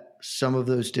 that some of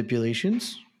those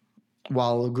stipulations,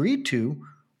 while agreed to,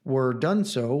 were done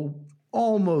so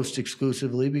almost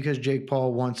exclusively because Jake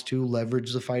Paul wants to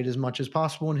leverage the fight as much as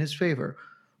possible in his favor,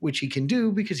 which he can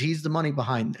do because he's the money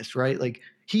behind this, right? Like,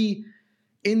 he,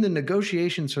 in the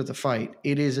negotiations for the fight,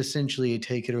 it is essentially a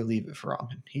take it or leave it for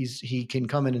Rahman. He can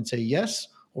come in and say yes,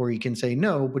 or he can say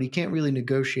no, but he can't really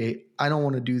negotiate. I don't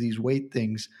want to do these weight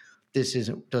things. This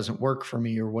doesn't work for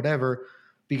me or whatever,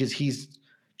 because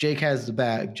Jake has the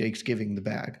bag. Jake's giving the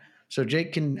bag. So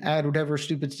Jake can add whatever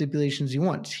stupid stipulations he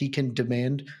wants. He can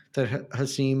demand that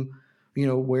Hasim,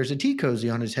 wears a tea cozy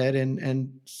on his head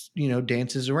and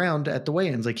dances around at the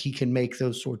weigh-ins. Like, he can make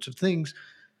those sorts of things.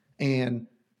 And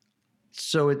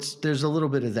so there's a little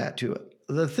bit of that to it.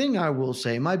 The thing I will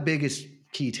say, my biggest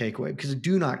key takeaway, because I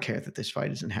do not care that this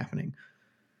fight isn't happening.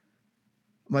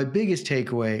 My biggest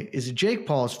takeaway is that Jake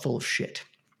Paul is full of shit.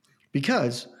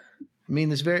 Because,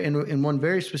 this in one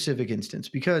very specific instance,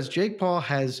 because Jake Paul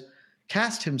has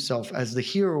cast himself as the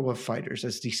hero of fighters,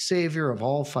 as the savior of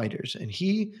all fighters. And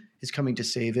he is coming to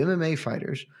save MMA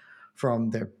fighters from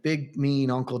their big, mean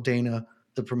Uncle Dana,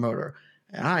 the promoter.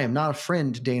 And I am not a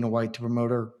friend to Dana White, the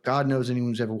promoter. God knows anyone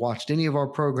who's ever watched any of our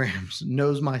programs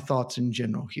knows my thoughts in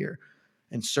general here.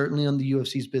 And certainly on the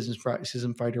UFC's business practices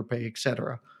and fighter pay,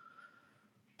 etc.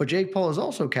 But Jake Paul has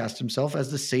also cast himself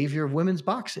as the savior of women's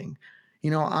boxing.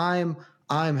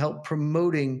 I'm help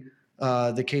promoting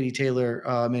the Katie Taylor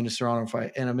Amanda Serrano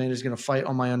fight, and Amanda's going to fight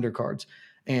on my undercards.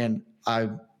 And I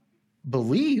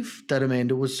believe that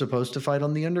Amanda was supposed to fight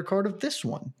on the undercard of this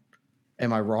one.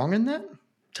 Am I wrong in that?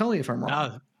 Tell me if I'm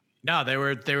wrong. No,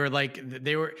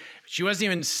 she wasn't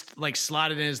even like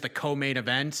slotted in as the co-main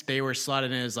event. They were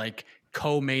slotted in as like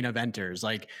co-main eventers.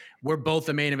 Like, we're both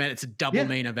the main event. It's a double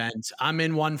main event. I'm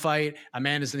in one fight.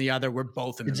 Amanda's in the other. We're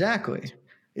both in the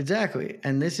Exactly.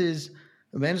 And this is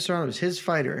Amanda Serrano is his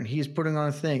fighter, and he's putting on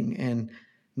a thing. And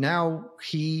now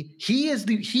he has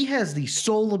the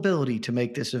sole ability to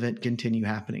make this event continue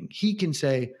happening. He can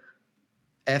say,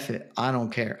 F it, I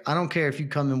don't care. I don't care if you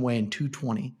come in weighing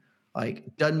 220.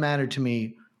 Like, doesn't matter to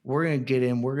me. We're going to get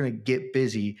in. We're going to get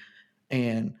busy.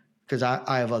 And because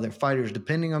I have other fighters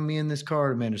depending on me in this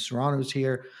card. Amanda Serrano's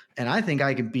here. And I think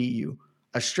I can beat you.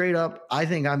 Straight up, I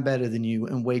think I'm better than you,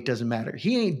 and weight doesn't matter.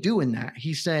 He ain't doing that.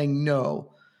 He's saying,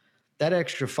 no, that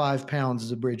extra 5 pounds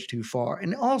is a bridge too far.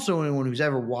 And also, anyone who's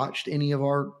ever watched any of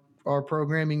our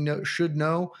programming should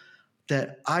know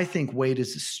that I think weight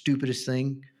is the stupidest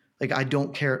thing. Like, I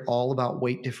don't care at all about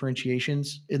weight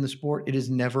differentiations in the sport. It has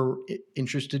never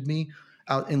interested me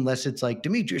unless it's like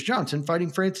Demetrius Johnson fighting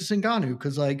Francis Ngannou.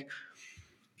 Because, like,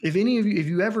 if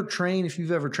you've ever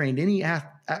trained any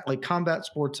like combat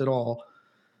sports at all,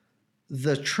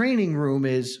 the training room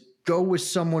is go with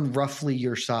someone roughly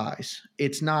your size.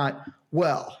 It's not,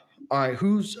 well, all right,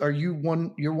 you're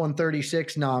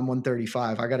 136? No, I'm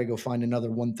 135. I got to go find another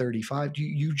 135.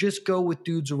 You just go with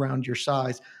dudes around your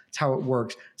size. It's how it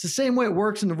works. It's the same way it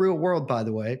works in the real world, by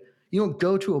the way. You don't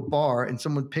go to a bar and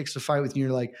someone picks a fight with you and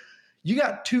you're like, you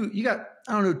got 2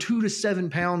 to 7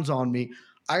 pounds on me.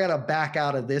 I got to back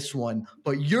out of this one,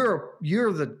 but you're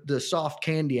the soft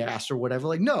candy ass or whatever.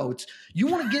 Like, no, it's, you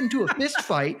want to get into a fist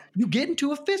fight, you get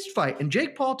into a fist fight. And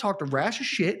Jake Paul talked a rash of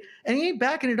shit and he ain't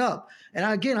backing it up. And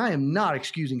again, I am not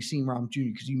excusing Seam Rom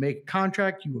Jr. because you make a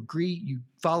contract, you agree, you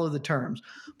follow the terms,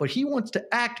 but he wants to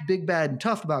act big, bad, and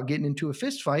tough about getting into a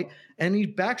fist fight. And he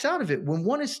backs out of it when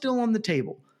one is still on the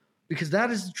table, because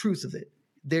that is the truth of it.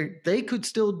 They could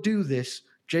still do this.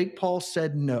 Jake Paul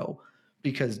said no.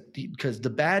 Because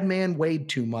the bad man weighed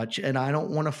too much, and I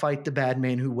don't want to fight the bad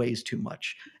man who weighs too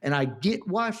much. And I get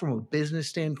why, from a business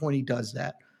standpoint, he does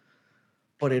that.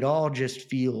 But it all just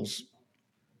feels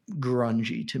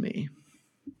grungy to me.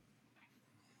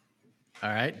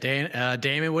 All right,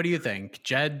 Damon, what do you think?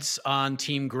 Jed's on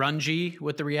Team Grungy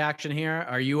with the reaction here.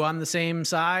 Are you on the same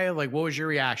side? Like, what was your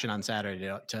reaction on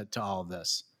Saturday to all of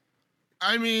this?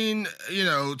 I mean,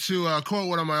 to quote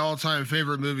one of my all-time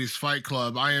favorite movies, Fight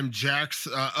Club, I am Jack's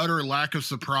utter lack of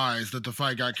surprise that the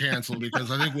fight got canceled, because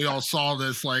I think we all saw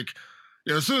this, like,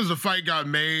 as soon as the fight got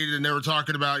made and they were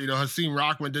talking about, Hasim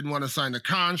Rahman didn't want to sign the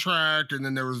contract, and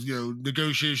then there was,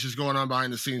 negotiations going on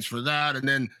behind the scenes for that, and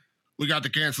then we got the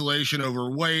cancellation over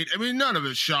weight. I mean, none of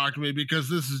it shocked me, because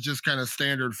this is just kind of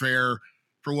standard fare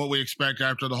for what we expect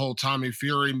after the whole Tommy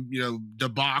Fury,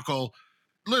 debacle.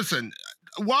 Listen,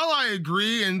 while I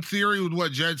agree in theory with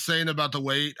what Jed's saying about the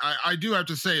weight, I do have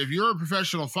to say, if you're a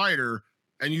professional fighter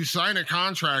and you sign a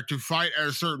contract to fight at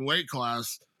a certain weight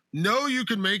class, know you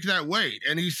can make that weight.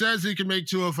 And he says he can make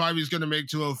 205. He's going to make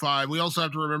 205. We also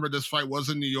have to remember this fight was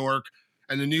in New York,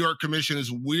 and the New York Commission is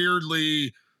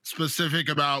weirdly specific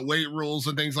about weight rules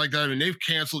and things like that. I mean, they've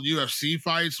canceled UFC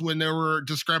fights when there were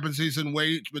discrepancies in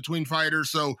weight between fighters.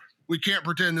 So we can't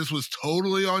pretend this was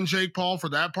totally on Jake Paul for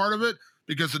that part of it,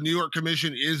 because the New York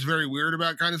Commission is very weird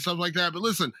about kind of stuff like that. But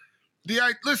listen,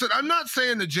 I'm not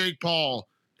saying that Jake Paul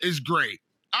is great.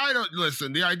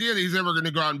 The idea that he's ever going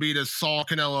to go out and beat a Saul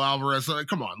Canelo Alvarez,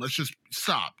 come on, let's just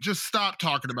stop. Just stop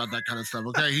talking about that kind of stuff,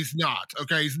 okay? He's not,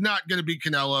 okay? He's not going to beat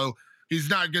Canelo. He's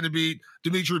not going to beat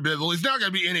Dimitri Bivol. He's not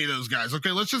going to beat any of those guys,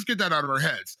 okay? Let's just get that out of our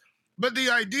heads. But the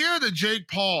idea that Jake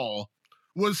Paul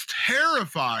was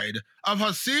terrified of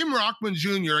Hasim Rahman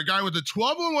Jr., a guy with a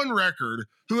 12-1 record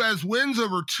who has wins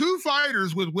over 2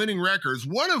 fighters with winning records,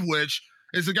 one of which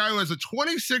is a guy who has a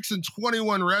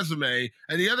 26-21 resume,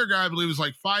 and the other guy, I believe, is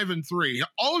like 5-3.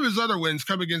 All of his other wins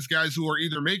come against guys who are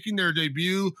either making their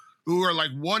debut, who are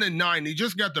like 1-9. He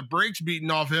just got the brakes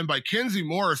beaten off him by Kenzie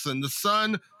Morrison, the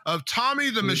son of Tommy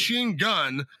the Machine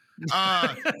Gun.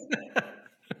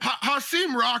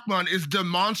 Hasim Rahman is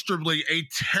demonstrably a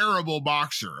terrible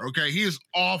boxer, okay? He is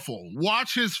awful.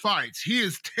 Watch his fights. He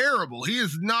is terrible. He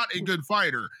is not a good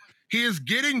fighter. He is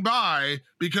getting by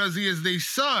because he is the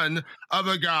son of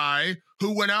a guy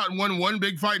who went out and won one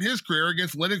big fight in his career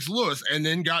against Lennox Lewis and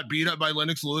then got beat up by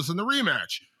Lennox Lewis in the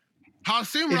rematch.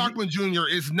 Hasim Rahman Jr.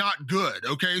 is not good,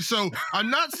 okay? So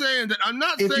I'm not saying that.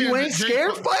 If you ain't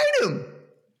scared, fight him.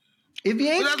 If you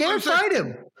ain't scared, fight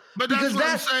him. But that's what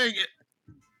I'm saying.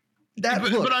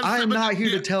 I am not here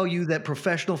to tell you that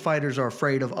professional fighters are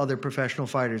afraid of other professional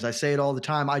fighters. I say it all the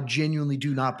time. I genuinely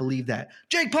do not believe that.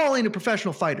 Jake Paul ain't a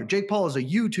professional fighter. Jake Paul is a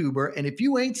YouTuber, and if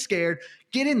you ain't scared,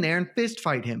 get in there and fist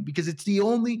fight him, because it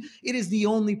is the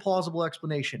only plausible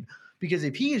explanation. Because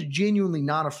if he is genuinely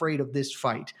not afraid of this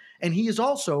fight, and he is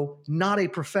also not a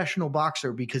professional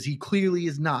boxer, because he clearly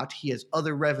is not, he has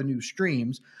other revenue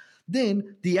streams,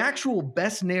 Then the actual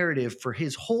best narrative for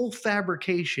his whole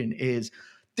fabrication is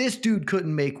this dude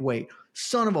couldn't make weight.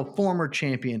 Son of a former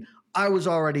champion. I was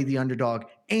already the underdog,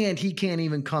 and he can't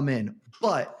even come in.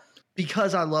 But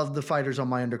because I love the fighters on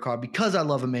my undercard, because I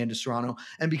love Amanda Serrano,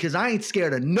 and because I ain't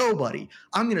scared of nobody,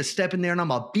 I'm going to step in there and I'm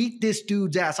going to beat this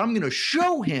dude's ass. I'm going to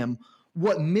show him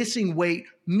what missing weight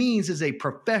means as a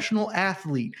professional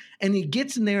athlete. And he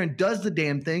gets in there and does the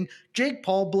damn thing. Jake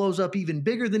Paul blows up even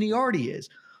bigger than he already is.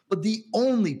 But the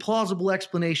only plausible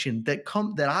explanation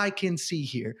that I can see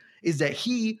here is that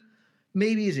he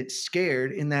maybe isn't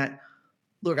scared in that,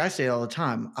 look, I say it all the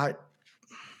time.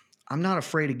 I'm not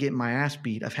afraid of getting my ass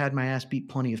beat. I've had my ass beat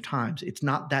plenty of times. It's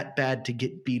not that bad to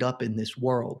get beat up in this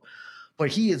world.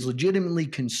 But he is legitimately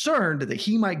concerned that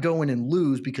he might go in and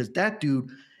lose because that dude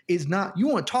is not – you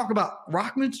want to talk about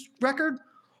Rahman's record?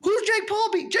 Who's Jake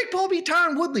Paul beat? Jake Paul beat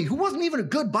Tyron Woodley, who wasn't even a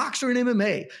good boxer in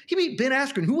MMA. He beat Ben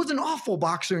Askren, who was an awful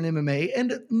boxer in MMA,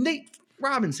 and Nate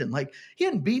Robinson. Like, he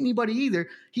hadn't beat anybody either.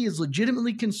 He is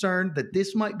legitimately concerned that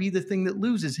this might be the thing that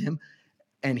loses him,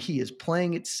 and he is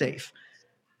playing it safe.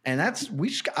 And I just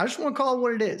want to call it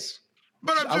what it is.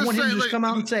 But I want him to just come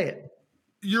out and say it.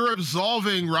 You're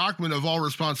absolving Rahman of all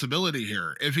responsibility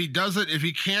here. If he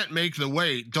can't make the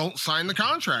weight, don't sign the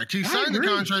contract. He signed the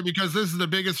contract because this is the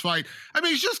biggest fight. I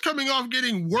mean, he's just coming off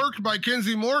getting worked by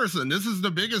Kenzie Morrison. This is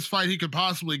the biggest fight he could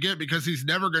possibly get because he's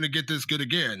never going to get this good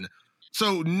again.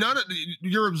 So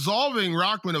you're absolving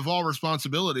Rahman of all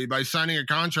responsibility by signing a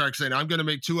contract saying, I'm going to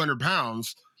make 200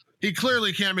 pounds. He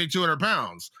clearly can't make 200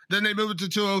 pounds. Then they move it to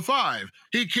 205.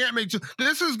 He can't make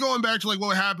This is going back to like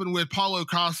what happened with Paulo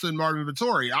Costa and Marvin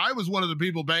Vettori. I was one of the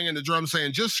people banging the drum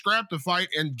saying, just scrap the fight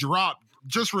and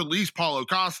just release Paulo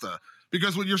Costa.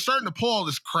 Because when you're starting to pull all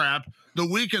this crap the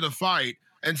week of the fight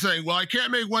and saying, well, I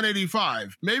can't make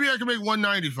 185. Maybe I can make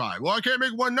 195. Well, I can't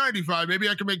make 195. Maybe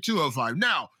I can make 205.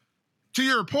 Now, to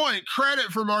your point, credit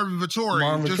for Marvin Vettori.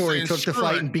 Marvin Vettori took the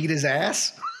fight and beat his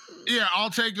ass. Yeah, I'll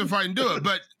take the fight and do it.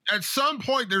 But at some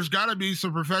point, there's got to be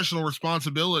some professional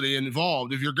responsibility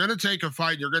involved. If you're going to take a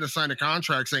fight, you're going to sign a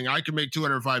contract saying, I can make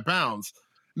 205 pounds.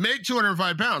 Make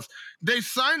 205 pounds. They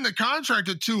signed the contract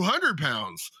at 200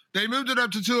 pounds. They moved it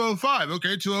up to 205.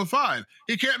 Okay, 205.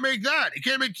 He can't make that. He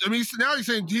can't make, I mean, now he's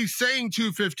saying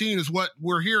 215 is what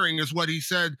we're hearing is what he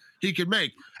said he could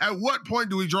make. At what point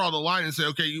do we draw the line and say,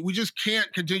 okay, we just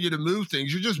can't continue to move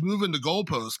things. You're just moving the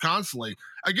goalposts constantly.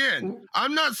 Again,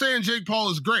 I'm not saying Jake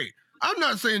Paul is great. I'm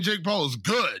not saying Jake Paul is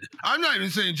good. I'm not even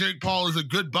saying Jake Paul is a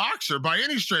good boxer by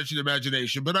any stretch of the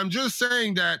imagination, but I'm just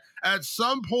saying that at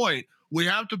some point, we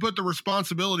have to put the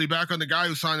responsibility back on the guy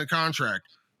who signed the contract.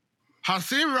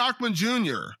 Hasim Rahman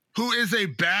Jr., who is a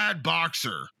bad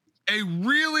boxer, a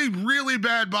really, really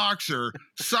bad boxer,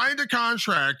 signed a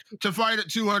contract to fight at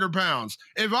 200 pounds.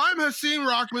 If I'm Hasim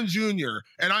Rahman Jr.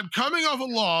 and I'm coming off a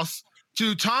loss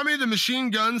to Tommy the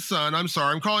Machine Gun's son, I'm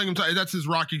sorry, I'm calling him, that's his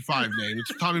Rocky V name.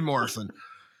 It's Tommy Morrison.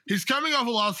 He's coming off a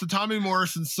loss to Tommy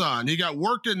Morrison's son. He got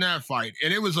worked in that fight,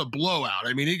 and it was a blowout.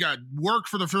 I mean, he got worked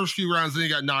for the first few rounds, and he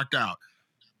got knocked out.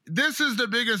 This is the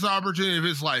biggest opportunity of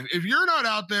his life. If you're not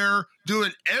out there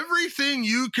doing everything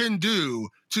you can do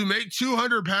to make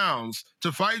 200 pounds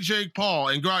to fight Jake Paul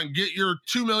and go out and get your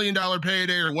 $2 million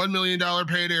payday or $1 million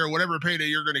payday or whatever payday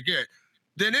you're going to get,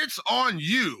 then it's on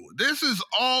you. This is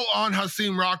all on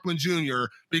Hasim Rahman Jr.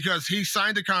 because he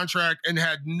signed a contract and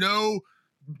had no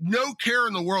care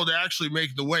in the world to actually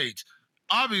make the weight.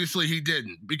 Obviously, he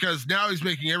didn't, because now he's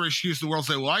making every excuse in the world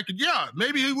to say, well,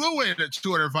 maybe he will weigh in at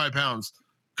 205 pounds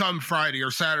come Friday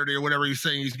or Saturday or whatever he's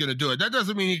saying he's going to do it. That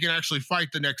doesn't mean he can actually fight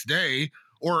the next day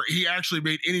or he actually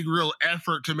made any real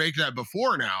effort to make that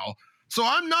before now. So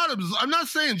I'm not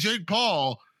saying Jake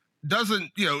Paul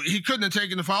doesn't, he couldn't have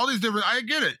taken the fight, all these different, I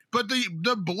get it. But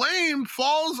the blame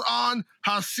falls on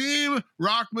Hasim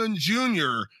Rahman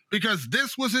Jr. because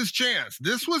this was his chance.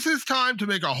 This was his time to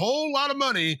make a whole lot of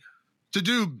money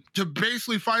to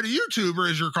basically fight a YouTuber,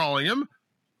 as you're calling him.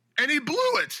 And he blew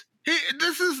it.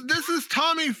 This is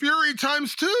Tommy Fury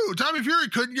times 2. Tommy Fury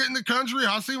couldn't get in the country.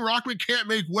 Hasim Rahman can't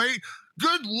make weight.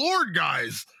 Good Lord,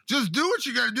 guys. Just do what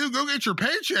you got to do. Go get your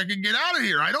paycheck and get out of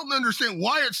here. I don't understand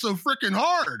why it's so freaking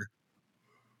hard.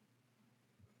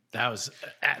 That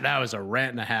was a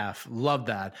rant and a half. Love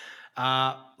that.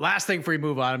 Last thing before we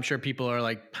move on, I'm sure people are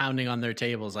like pounding on their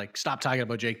tables, like, stop talking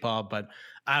about Jake Paul, but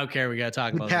I don't care. We got to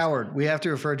talk about the coward. We have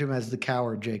to refer to him as the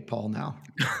coward Jake Paul now.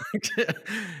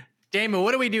 Damon,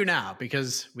 what do we do now?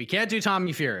 Because we can't do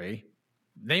Tommy Fury.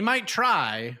 They might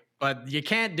try, but you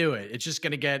can't do it. It's just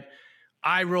going to get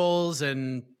eye rolls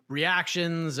and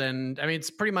reactions. And I mean,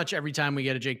 it's pretty much every time we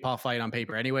get a Jake Paul fight on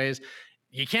paper anyways.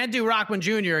 you can't do Rahman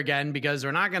Jr. again because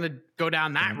we're not going to go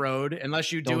down that road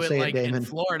unless you do it like in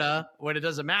Florida when it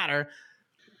doesn't matter.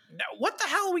 Now, what the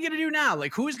hell are we going to do now?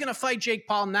 Like, who's going to fight Jake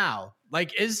Paul now?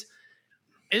 Like, is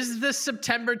this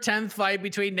September 10th fight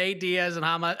between Nate Diaz and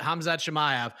Khamzat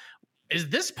Chimaev, is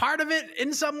this part of it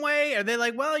in some way? Are they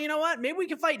like, well, you know what? Maybe we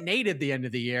can fight Nate at the end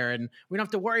of the year and we don't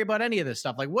have to worry about any of this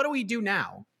stuff. Like, what do we do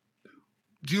now?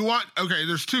 Do you want, okay,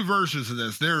 there's two versions of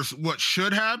this. There's what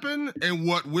should happen and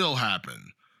what will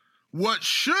happen. What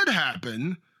should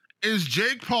happen is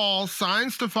Jake Paul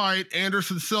signs to fight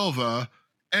Anderson Silva,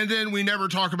 and then we never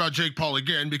talk about Jake Paul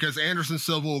again because Anderson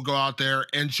Silva will go out there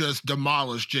and just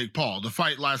demolish Jake Paul. The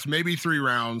fight lasts maybe 3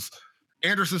 rounds.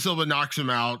 Anderson Silva knocks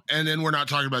him out, and then we're not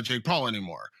talking about Jake Paul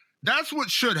anymore. That's what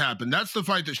should happen. That's the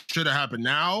fight that should have happened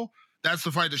now. That's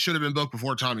the fight that should have been booked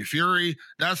before Tommy Fury.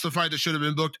 That's the fight that should have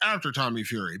been booked after Tommy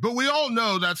Fury. But we all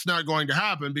know that's not going to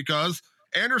happen because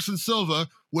Anderson Silva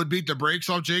would beat the brakes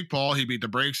off Jake Paul. He beat the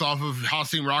brakes off of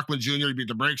Hasim Rahman Jr. He beat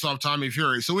the brakes off Tommy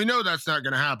Fury. So we know that's not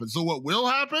going to happen. So what will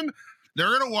happen?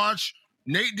 They're going to watch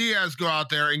Nate Diaz go out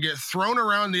there and get thrown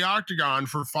around the octagon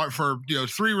for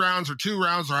 3 rounds or 2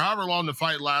 rounds or however long the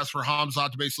fight lasts for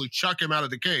Khamzat to basically chuck him out of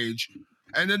the cage.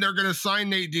 And then they're going to sign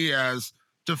Nate Diaz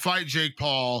to fight Jake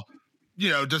Paul,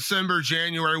 December,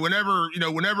 January, whenever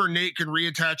Nate can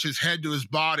reattach his head to his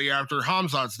body after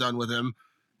Khamzat's done with him.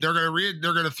 They're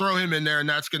going to throw him in there, and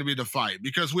that's going to be the fight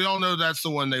because we all know that's the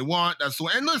one they want. That's the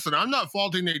one. And listen, I'm not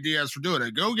faulting Nate Diaz for doing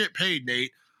it. Go get paid,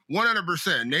 Nate.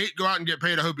 100%. Nate, go out and get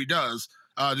paid. I hope he does.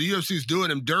 The UFC is doing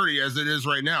him dirty as it is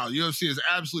right now. The UFC is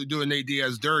absolutely doing Nate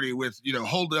Diaz dirty with,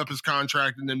 holding up his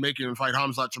contract and then making him fight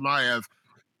Khamzat Chimaev.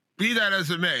 Be that as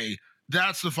it may,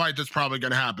 that's the fight that's probably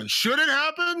going to happen. Should it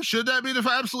happen? Should that be the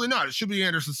fight? Absolutely not. It should be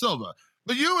Anderson Silva.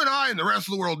 But you and I and the rest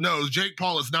of the world knows Jake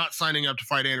Paul is not signing up to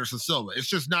fight Anderson Silva. It's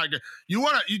just not good. You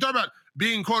talk about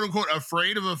being quote unquote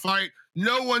afraid of a fight.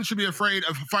 No one should be afraid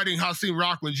of fighting Hasim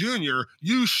Rahman Jr.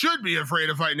 You should be afraid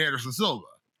of fighting Anderson Silva.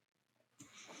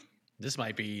 This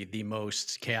might be the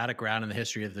most chaotic round in the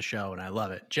history of the show, and I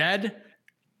love it. Jed,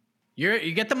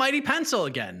 you get the mighty pencil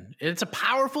again. It's a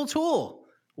powerful tool.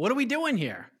 What are we doing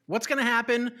here? What's going to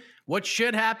happen? What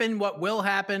should happen? What will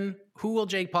happen? Who will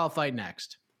Jake Paul fight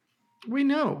next? We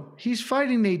know he's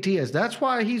fighting Nate Diaz. That's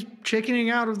why he's chickening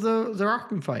out of the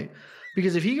Rahman fight.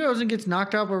 Because if he goes and gets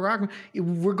knocked out by Rahman,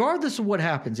 regardless of what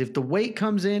happens, if the weight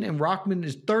comes in and Rahman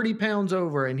is 30 pounds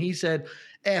over and he said,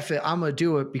 F it, I'm going to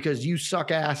do it because you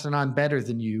suck ass and I'm better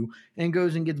than you, and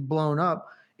goes and gets blown up,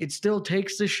 it still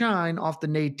takes the shine off the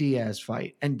Nate Diaz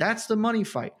fight. And that's the money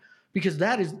fight. Because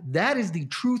that is the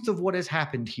truth of what has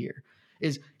happened here.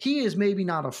 Is he is maybe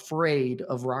not afraid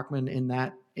of Rahman in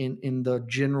the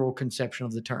general conception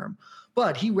of the term,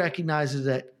 but he recognizes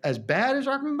that as bad as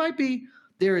Rahman might be,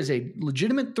 there is a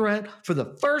legitimate threat. For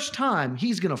the first time,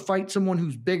 he's going to fight someone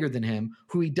who's bigger than him,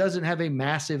 who he doesn't have a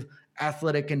massive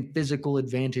athletic and physical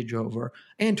advantage over,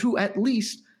 and who at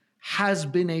least has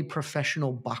been a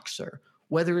professional boxer.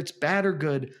 Whether it's bad or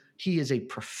good, he is a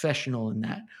professional in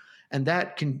that. And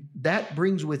that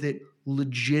brings with it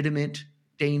legitimate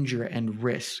danger and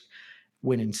risk,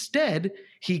 when instead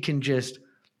he can just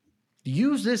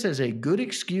use this as a good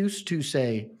excuse to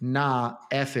say, nah,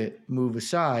 F it, move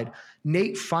aside.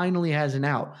 Nate finally has an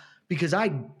out, because I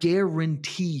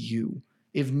guarantee you,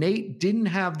 if Nate didn't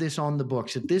have this on the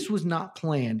books, if this was not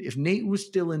planned, if Nate was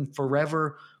still in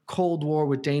forever Cold War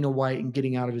with Dana White and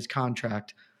getting out of his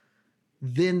contract,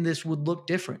 then this would look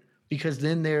different. Because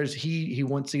then there's he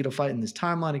wants to get a fight in this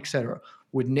timeline, etc.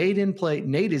 With Nate in play,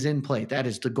 Nate is in play. That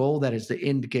is the goal. That is the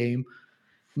end game.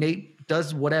 Nate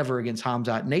does whatever against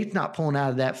Khamzat. Nate's not pulling out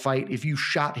of that fight if you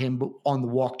shot him on the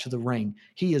walk to the ring.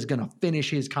 He is going to finish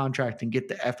his contract and get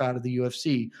the F out of the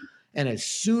UFC. And as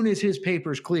soon as his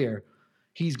paper's clear,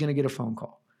 he's going to get a phone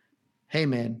call. Hey,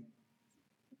 man,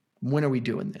 when are we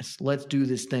doing this? Let's do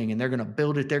this thing. And they're going to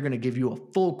build it. They're going to give you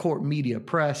a full court media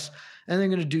press, and they're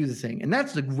going to do the thing. And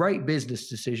that's the right business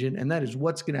decision, and that is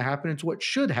what's going to happen. It's what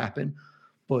should happen.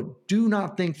 But do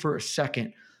not think for a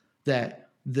second that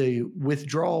the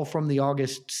withdrawal from the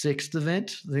August 6th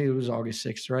event, I think it was August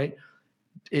 6th, right,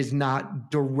 is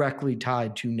not directly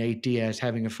tied to Nate Diaz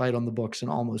having a fight on the books and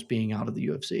almost being out of the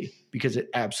UFC, because it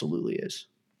absolutely is.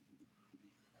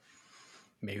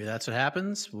 Maybe that's what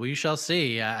happens. We shall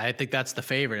see. I think that's the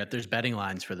favorite. If there's betting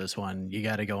lines for this one, you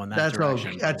got to go in that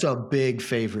direction. That's a big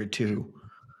favorite too.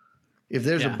 If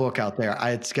there's a book out there,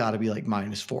 it's got to be like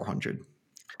minus 400.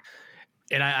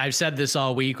 And I've said this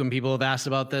all week when people have asked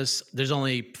about this. There's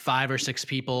only 5 or 6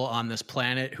 people on this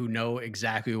planet who know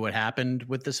exactly what happened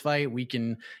with this fight. We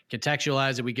can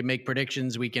contextualize it. We can make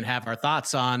predictions. We can have our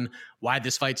thoughts on why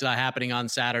this fight's not happening on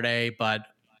Saturday. But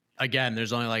again,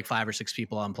 there's only like 5 or 6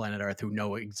 people on planet Earth who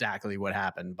know exactly what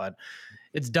happened, but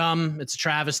it's dumb. It's a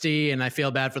travesty. And I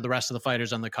feel bad for the rest of the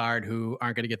fighters on the card who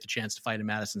aren't going to get the chance to fight in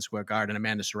Madison Square Garden, and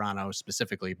Amanda Serrano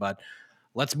specifically. But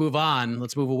let's move on.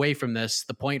 Let's move away from this.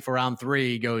 The point for round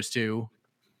 3 goes to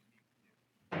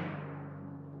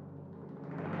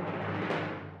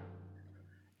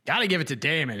gotta give it to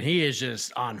Damon. He is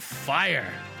just on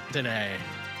fire today.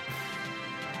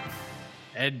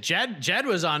 And Jed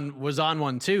was on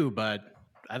one too, but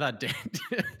I thought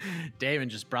Damon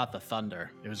just brought the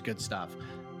thunder. It was good stuff.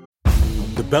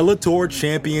 The Bellator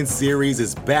Champion Series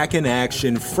is back in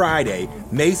action Friday,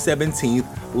 May 17th,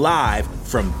 live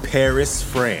from Paris,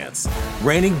 France.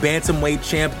 Reigning bantamweight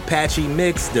champ Patchy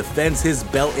Mix defends his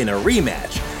belt in a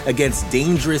rematch against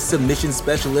dangerous submission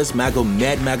specialist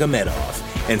Magomed Magomedov.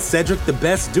 And Cedric the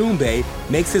Best Doumbé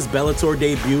makes his Bellator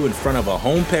debut in front of a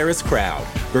home Paris crowd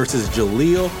versus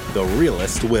Jaleel the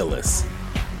Realist Willis.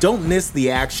 Don't miss the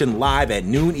action live at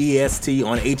noon EST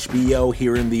on HBO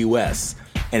here in the US.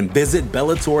 And visit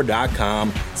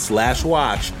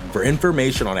Bellator.com/watch for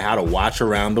information on how to watch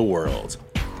around the world.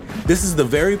 This is the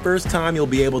very first time you'll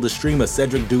be able to stream a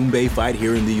Cedric Doumbé fight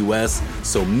here in the US,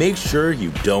 so make sure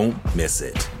you don't miss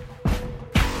it.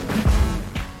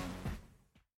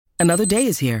 Another day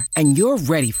is here, and you're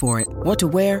ready for it. What to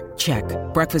wear? Check.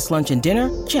 Breakfast, lunch, and dinner?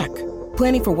 Check.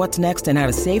 Planning for what's next and how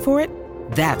to save for it?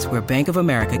 That's where Bank of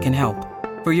America can help.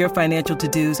 For your financial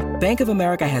to-dos, Bank of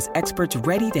America has experts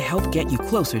ready to help get you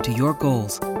closer to your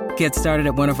goals. Get started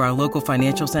at one of our local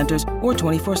financial centers or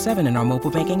 24/7 in our mobile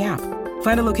banking app.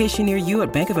 Find a location near you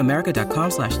at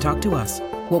bankofamerica.com/talktous.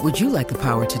 What would you like the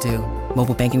power to do?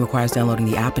 Mobile banking requires downloading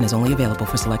the app and is only available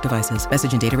for select devices.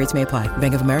 Message and data rates may apply.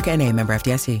 Bank of America NA, member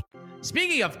FDIC.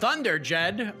 Speaking of thunder,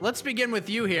 Jed, let's begin with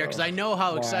you here because I know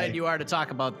how excited you are to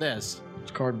talk about this. This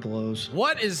card blows.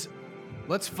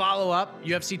 Let's follow up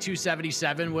UFC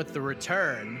 277 with the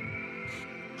return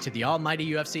to the almighty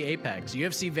UFC Apex.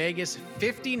 UFC Vegas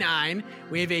 59.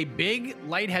 We have a big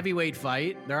light heavyweight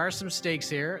fight. There are some stakes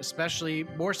here, especially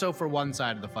more so for one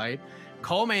side of the fight.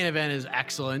 Co-main event is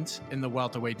excellent in the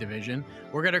welterweight division.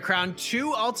 We're going to crown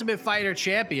 2 Ultimate Fighter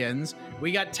champions.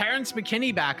 We got Terrence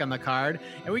McKinney back on the card,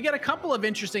 and we got a couple of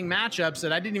interesting matchups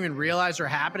that I didn't even realize were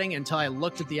happening until I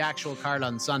looked at the actual card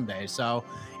on Sunday. So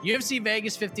UFC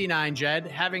Vegas 59, Jed,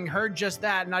 having heard just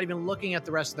that, not even looking at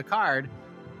the rest of the card,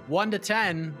 1 to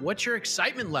 10, what's your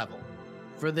excitement level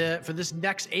for this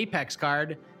next Apex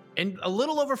card in a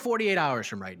little over 48 hours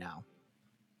from right now?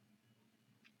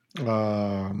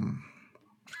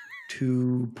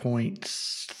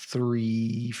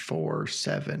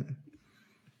 2.347.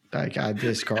 Like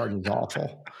this card is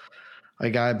awful.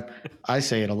 Like I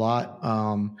say it a lot.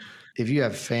 If you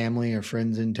have family or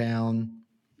friends in town,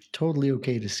 totally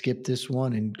okay to skip this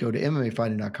one and go to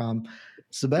MMAfighting.com.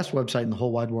 It's the best website in the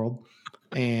whole wide world.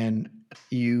 And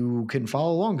you can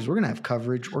follow along because we're going to have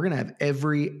coverage. We're going to have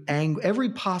every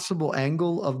possible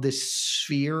angle of this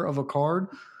sphere of a card.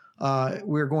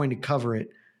 We're going to cover it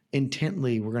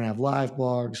intently. We're going to have live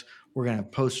blogs. We're going to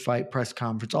have post-fight press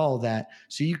conference, all of that.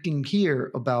 So you can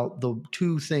hear about the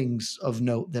 2 things of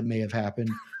note that may have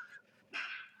happened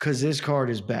because this card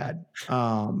is bad.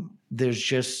 There's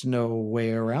just no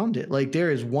way around it. Like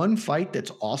there is one fight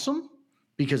that's awesome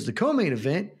because the co-main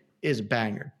event is a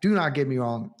banger. Do not get me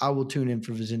wrong. I will tune in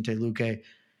for Vicente Luque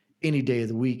any day of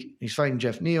the week. He's fighting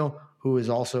Jeff Neal, who is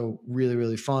also really,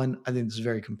 really fun. I think this is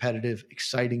very competitive,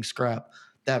 exciting scrap.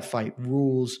 That fight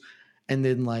rules. And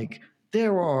then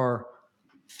there are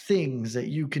things that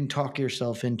you can talk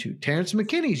yourself into. Terrence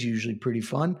McKinney's usually pretty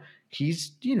fun.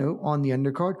 He's, on the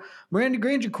undercard. Miranda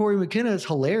Granger, Corey McKenna is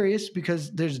hilarious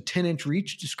because there's a 10-inch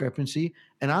reach discrepancy.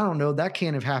 And I don't know, that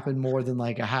can't have happened more than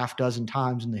a half dozen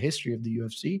times in the history of the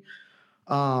UFC.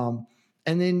 And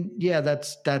then,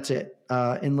 that's it.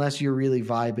 Unless you're really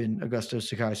vibing Augusto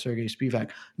Sakai, Sergey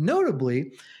Spivak.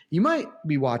 Notably, you might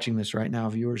be watching this right now,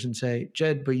 viewers, and say,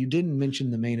 Jed, but you didn't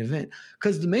mention the main event.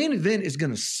 Because the main event is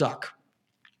going to suck.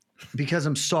 Because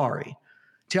I'm sorry.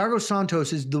 Thiago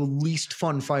Santos is the least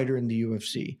fun fighter in the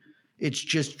UFC. It's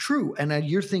just true. And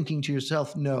you're thinking to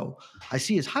yourself, no. I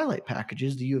see his highlight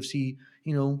packages. The UFC,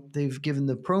 they've given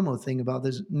the promo thing about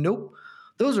this. Nope.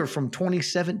 Those are from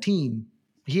 2017.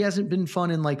 He hasn't been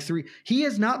fun in 3. He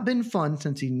has not been fun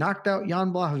since he knocked out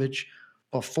Jan Blachowicz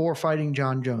before fighting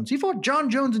John Jones. He fought John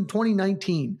Jones in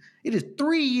 2019. It is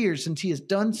 3 years since he has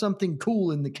done something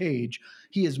cool in the cage.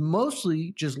 He has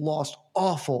mostly just lost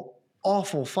awful,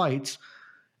 awful fights.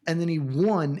 And then he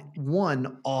won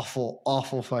one awful,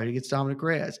 awful fight against Dominic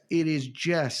Reyes. It is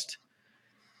just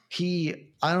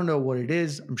I don't know what it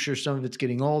is. I'm sure some of it's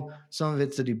getting old. Some of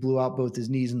it's that he blew out both his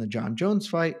knees in the John Jones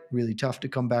fight. Really tough to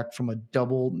come back from a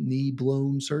double knee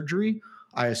blown surgery,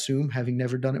 I assume, having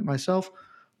never done it myself.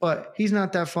 But he's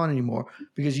not that fun anymore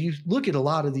because you look at a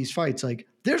lot of these fights, like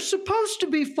they're supposed to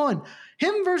be fun.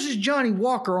 Him versus Johnny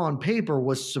Walker on paper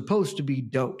was supposed to be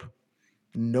dope.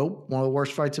 Nope. One of the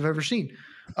worst fights I've ever seen.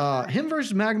 Him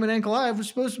versus Magomed Ankalaev was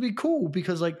supposed to be cool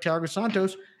because, like, Thiago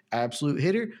Santos, absolute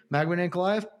hitter. Magomed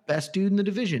Ankalaev, best dude in the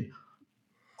division.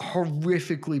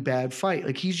 Horrifically bad fight.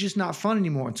 Like, he's just not fun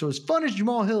anymore. And so as fun as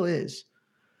Jamal Hill is,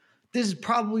 this is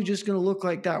probably just going to look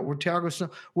like that,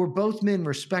 where both men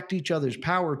respect each other's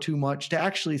power too much to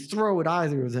actually throw at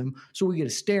either of them. So we get a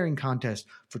staring contest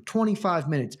for 25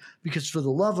 minutes because, for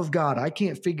the love of God, I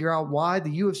can't figure out why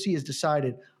the UFC has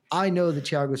decided. I know that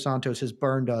Thiago Santos has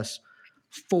burned us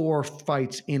 4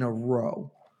 fights in a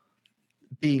row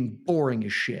being boring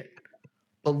as shit.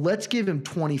 But let's give him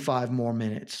 25 more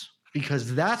minutes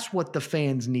because that's what the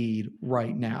fans need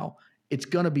right now. It's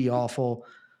going to be awful.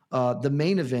 The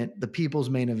main event, the people's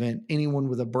main event, anyone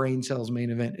with a brain cells main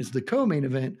event is the co-main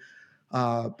event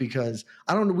because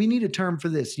I don't know. We need a term for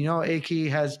this. You know, AK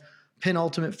has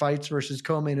penultimate fights versus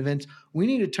co-main events. We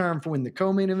need a term for when the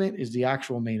co-main event is the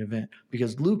actual main event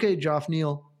because Luque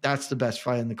Joffnil, that's the best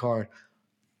fight in the card.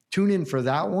 Tune in for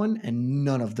that one and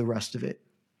none of the rest of it.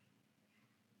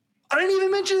 I didn't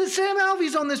even mention that Sam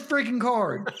Alvey's on this freaking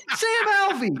card. Sam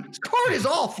Alvey. This card is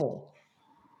awful.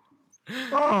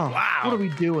 Oh, wow. What are we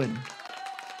doing?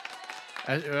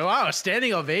 Wow, a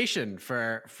standing ovation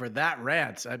for that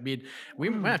rant. I mean, we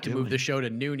might have to move the show to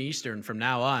noon Eastern from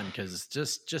now on because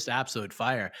just absolute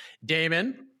fire.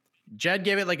 Damon, Jed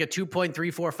gave it like a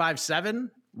 2.3457.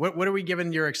 What are we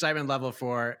giving your excitement level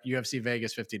for UFC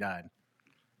Vegas 59?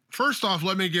 First off,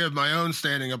 let me give my own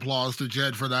standing applause to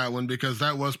Jed for that one because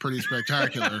that was pretty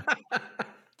spectacular.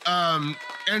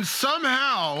 And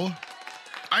somehow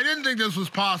I didn't think this was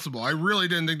possible. I really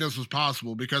didn't think this was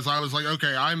possible because I was like,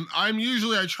 okay, I'm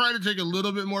usually, I try to take a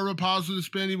little bit more of a positive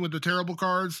spin even with the terrible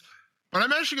cards, but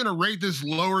I'm actually going to rate this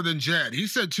lower than Jed. He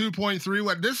said 2.3.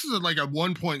 What? This is like a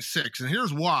 1.6. And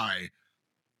here's why.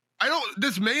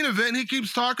 This main event he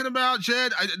keeps talking about,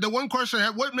 Jed, the one question I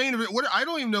have, what main event, I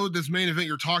don't even know what this main event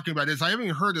you're talking about is. I haven't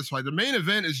even heard this fight. The main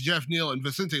event is Jeff Neal and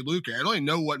Vicente Luque. I don't even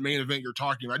know what main event you're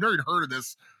talking about. I've never even heard of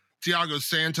this Thiago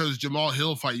Santos, Jamal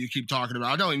Hill fight you keep talking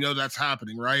about. I don't even know that's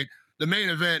happening, right? The main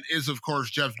event is, of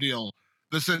course, Jeff Neal,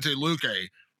 Vicente Luque.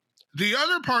 The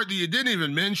other part that you didn't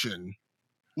even mention,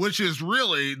 which is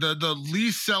really the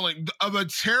least selling of a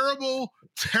terrible,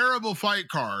 terrible fight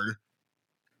card,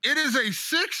 it is a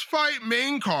 6-fight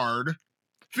main card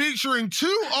featuring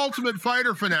 2 Ultimate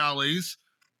Fighter finales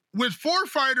with 4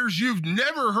 fighters you've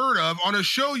never heard of on a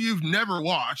show you've never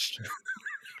watched.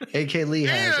 AK Lee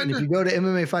has. And if you go to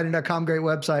MMAfighting.com, great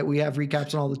website, we have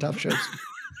recaps on all the tough shows.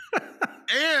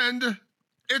 And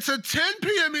it's a 10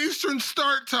 p.m. Eastern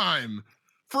start time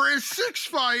for a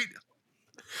 6-fight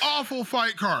awful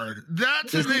fight card. That,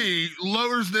 to me,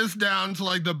 lowers this down to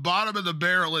like the bottom of the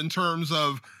barrel in terms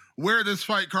of where this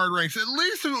fight card ranks. At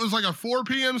least if it was like a 4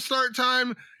 p.m. start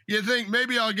time, you think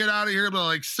maybe I'll get out of here by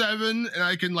like 7 and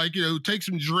I can take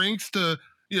some drinks to,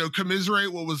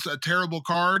 commiserate what was a terrible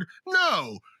card.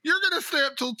 No, you're going to stay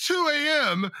up till 2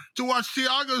 a.m. to watch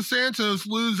Thiago Santos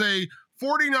lose a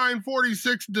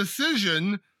 49-46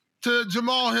 decision to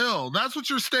Jamal Hill. That's what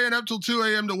you're staying up till 2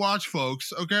 a.m. to watch,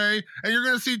 folks, okay? And you're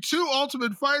going to see 2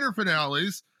 Ultimate Fighter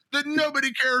finales that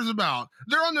nobody cares about.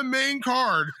 They're on the main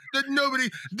card that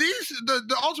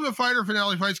the Ultimate Fighter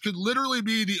finale fights could literally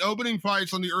be the opening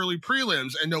fights on the early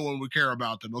prelims and no one would care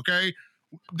about them, okay?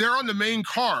 They're on the main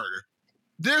card.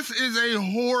 This is a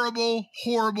horrible,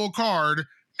 horrible card,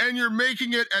 and you're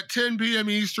making it at 10 p.m.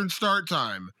 Eastern start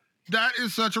time. That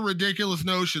is such a ridiculous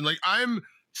notion. Like, I'm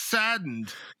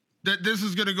saddened that this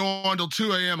is going to go on till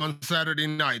 2 a.m. on Saturday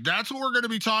night. That's what we're going to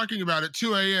be talking about at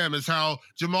 2 a.m. is how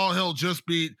Jamal Hill just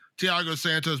beat Thiago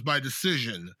Santos by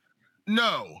decision.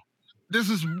 No, this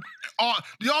is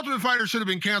the Ultimate Fighter should have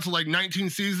been canceled like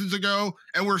 19 seasons ago,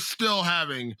 and we're still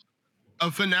having a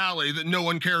finale that no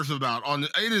one cares about.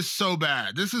 It is so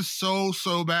bad. This is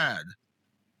so bad.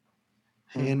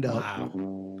 Hand up.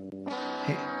 Wow.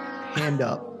 Hand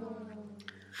up.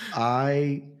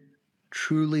 I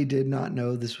truly did not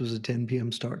know this was a 10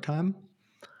 p.m. start time.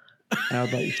 And I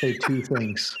would like to say 2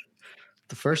 things.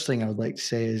 The first thing I would like to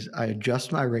say is I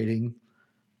adjust my rating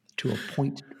to a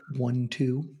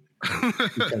 0.12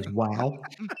 because wow.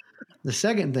 The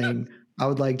second thing, I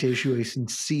would like to issue a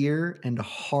sincere and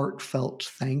heartfelt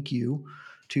thank you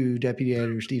to Deputy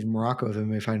Editor Stephen Morocco of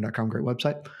MMAfighting.com, great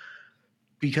website.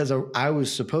 because I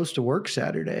was supposed to work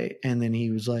Saturday, and then he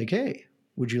was like, hey,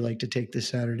 would you like to take this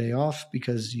Saturday off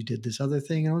because you did this other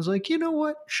thing? And I was like, you know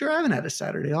what? Sure, I haven't had a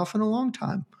Saturday off in a long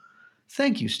time.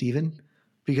 Thank you, Steven,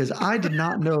 because I did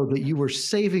not know that you were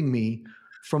saving me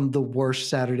from the worst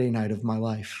Saturday night of my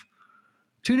life.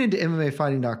 Tune into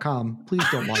MMAfighting.com. Please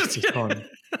don't watch this card.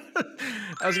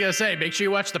 I was going to say, make sure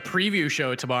you watch the preview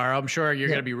show tomorrow. I'm sure you're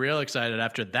going to be real excited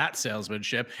after that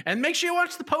salesmanship. And make sure you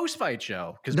watch the post-fight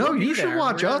show. No, you should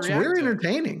watch us. We're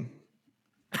entertaining.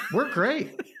 We're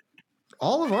great.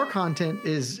 All of our content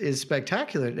is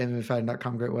spectacular at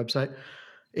MMAfighting.com. Great website.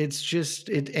 It's just,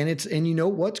 and you know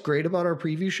what's great about our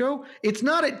preview show? It's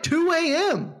not at 2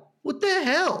 a.m. What the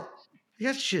hell?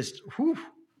 That's just, whew.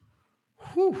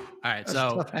 All right,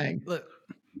 so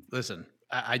listen,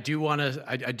 I do want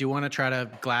to try to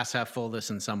glass half full this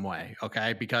in some way,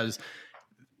 okay? Because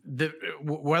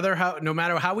no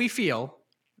matter how we feel,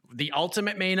 the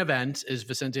ultimate main event is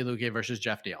Vicente Luque versus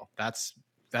Jeff Neal. That's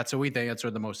what we think. That's what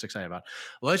we're the most excited about.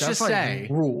 Let's just say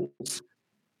rules.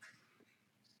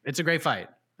 It's a great fight.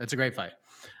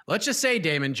 Let's just say,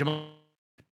 Damon, Jamal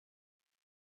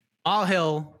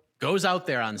Hill goes out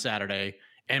there on Saturday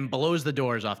and blows the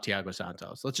doors off Thiago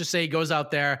Santos. Let's just say he goes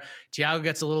out there, Thiago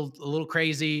gets a little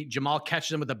crazy, Jamal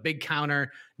catches him with a big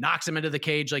counter, knocks him into the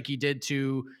cage like he did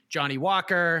to Johnny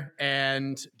Walker,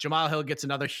 and Jamal Hill gets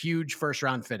another huge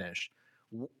first-round finish.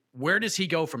 Where does he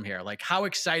go from here? Like, how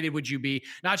excited would you be?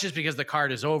 Not just because the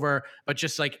card is over, but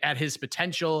just like at his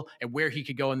potential and where he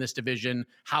could go in this division.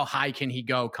 How high can he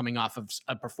go coming off of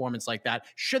a performance like that?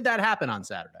 Should that happen on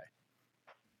Saturday?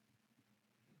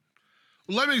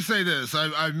 Let me say this.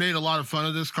 I've made a lot of fun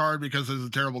of this card because it's a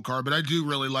terrible card, but I do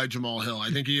really like Jamal Hill. I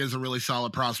think he is a really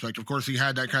solid prospect. Of course, he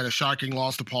had that kind of shocking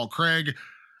loss to Paul Craig,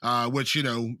 which,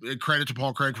 credit to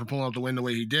Paul Craig for pulling out the win the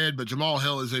way he did. But Jamal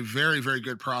Hill is a very, very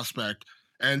good prospect.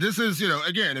 And this is,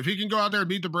 again, if he can go out there and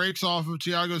beat the brakes off of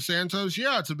Thiago Santos,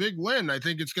 yeah, it's a big win. I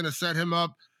think it's going to set him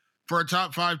up for a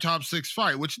top 5, top 6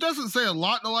 fight, which doesn't say a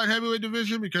lot in the light heavyweight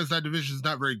division because that division is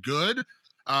not very good.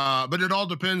 But it all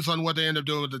depends on what they end up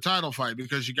doing with the title fight,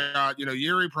 because you got,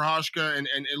 Yuri Prochazka and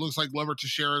it looks like Glover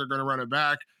Teixeira, they're going to run it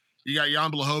back. You got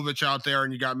Jan Blachowicz out there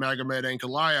and you got Magomed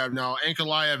Ankalaev. Now,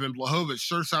 Ankalaev and Blachowicz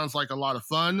sure sounds like a lot of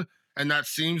fun, and that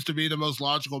seems to be the most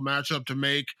logical matchup to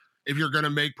make if you're going to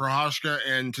make Prochazka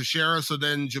and Teixeira. So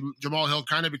then Jamal Hill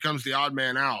kind of becomes the odd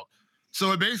man out.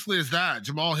 So it basically is that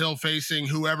Jamal Hill facing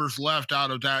whoever's left out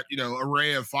of that,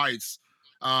 array of fights.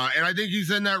 And I think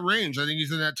he's in that range. I think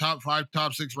he's in that top 5,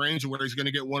 top 6 range where he's going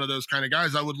to get one of those kind of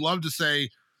guys. I would love to say,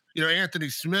 Anthony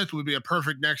Smith would be a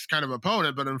perfect next kind of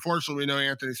opponent, but unfortunately, we know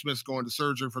Anthony Smith's going to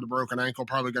surgery for the broken ankle,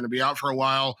 probably going to be out for a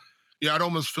while. Yeah, I'd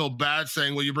almost feel bad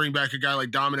saying, well, you bring back a guy like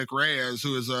Dominic Reyes,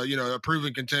 who is a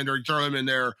proven contender. You throw him in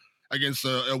there against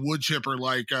a wood chipper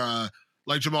like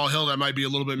Jamal Hill, that might be a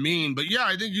little bit mean. But yeah,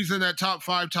 I think he's in that top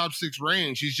 5, top 6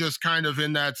 range. He's just kind of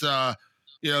in that,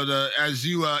 as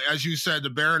you said, the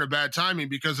bearing of bad timing,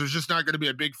 because there's just not going to be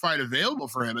a big fight available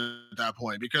for him at that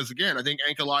point. Because again, I think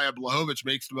Ankalaev Blachowicz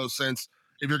makes the most sense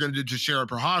if you're going to do Teixeira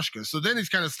Prochazka. So then he's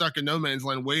kind of stuck in no man's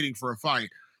land waiting for a fight.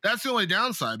 That's the only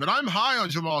downside. But I'm high on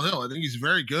Jamal Hill. I think he's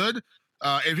very good.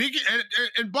 If he can,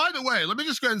 and by the way, let me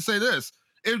just go ahead and say this.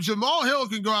 If Jamal Hill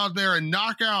can go out there and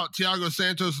knock out Thiago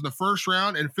Santos in the first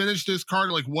round and finish this card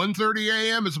at like 1:30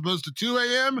 a.m. as opposed to 2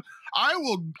 a.m., I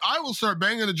will start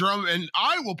banging the drum, and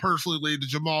I will personally lead the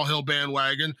Jamal Hill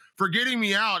bandwagon for getting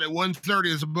me out at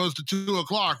 1:30 as opposed to 2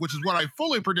 o'clock, which is what I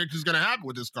fully predict is going to happen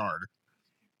with this card.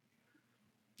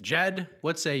 Jed,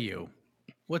 what say you?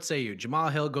 Jamal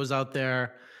Hill goes out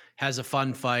there, has a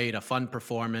fun fight, a fun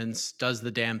performance, does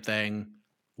the damn thing.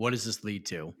 What does this lead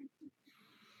to?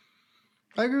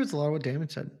 I agree with a lot of what Damon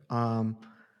said.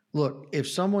 Look, if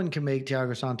someone can make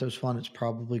Thiago Santos fun, it's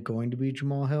probably going to be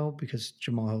Jamal Hill, because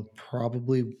Jamal Hill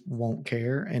probably won't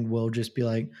care and will just be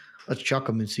like, let's chuck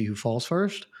him and see who falls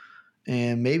first.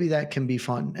 And maybe that can be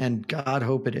fun. And God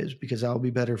hope it is, because that'll be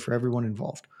better for everyone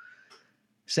involved.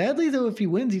 Sadly, though, if he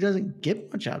wins, he doesn't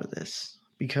get much out of this,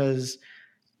 because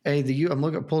pulled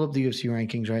up the UFC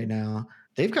rankings right now.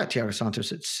 They've got Thiago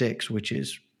Santos at 6, which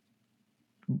is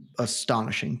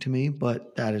astonishing to me,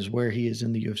 but that is where he is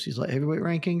in the UFC's light heavyweight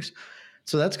rankings.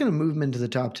 So that's going to move him into the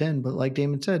top 10. But like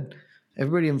Damon said,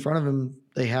 everybody in front of him,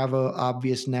 they have a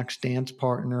obvious next dance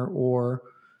partner, or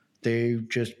they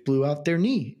just blew out their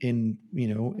knee in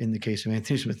the case of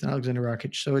Anthony Smith and Alexander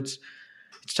Rakic. So it's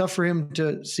tough for him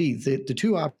to see. The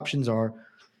two options are,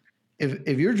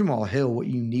 if you're Jamal Hill, what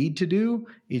you need to do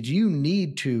is you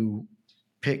need to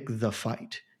pick the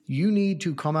fight. You need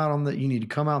to come out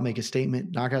make a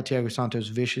statement, knock out Thiago Santos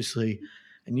viciously,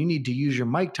 and you need to use your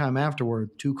mic time afterward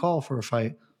to call for a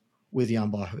fight, with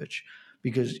Jan Blachowicz.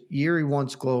 Because Yuri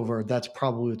wants Glover, that's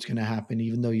probably what's going to happen,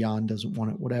 even though Jan doesn't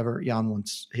want it, whatever. Jan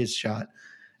wants his shot.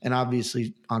 And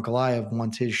obviously, Ankalaev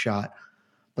wants his shot.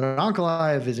 But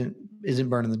Ankalaev isn't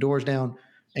burning the doors down,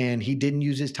 and he didn't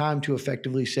use his time to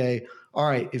effectively say, all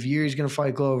right, if Yuri's going to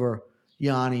fight Glover,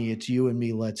 Yanni, it's you and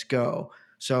me, let's go.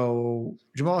 So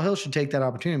Jamal Hill should take that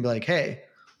opportunity and be like, hey,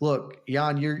 look,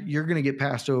 Jan, you're going to get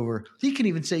passed over. He can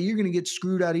even say you're going to get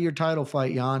screwed out of your title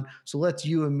fight, Jan. So let's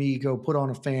you and me go put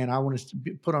on a fan. I want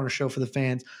to put on a show for the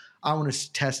fans. I want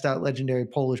to test out legendary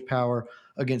Polish power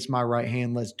against my right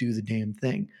hand. Let's do the damn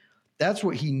thing. That's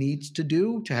what he needs to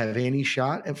do to have any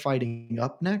shot at fighting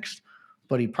up next.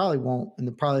 But he probably won't. And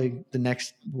the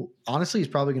next, honestly, he's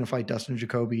probably going to fight Dustin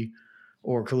Jacoby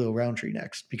or Khalil Roundtree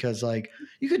next. Because, like,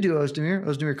 you could do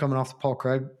Ozdemir coming off the Paul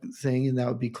Craig thing, and that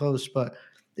would be close. But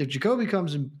if Jacoby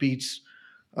comes and beats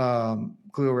Khalil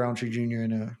Roundtree Jr.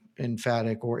 in an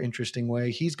emphatic or interesting way,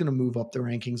 he's going to move up the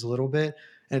rankings a little bit.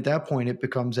 And at that point, it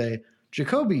becomes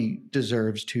Jacoby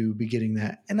deserves to be getting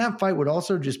that. And that fight would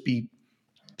also just be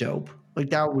dope. Like,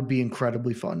 that would be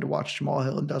incredibly fun to watch Jamal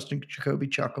Hill and Dustin Jacoby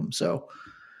chuck them. So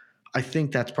I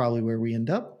think that's probably where we end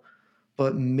up.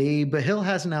 But Hill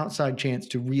has an outside chance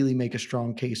to really make a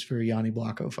strong case for a Yanni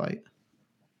Blachowicz fight.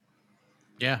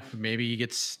 Yeah, maybe he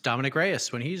gets Dominic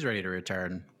Reyes when he's ready to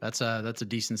return. That's a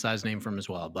decent sized name for him as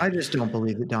well. But I just don't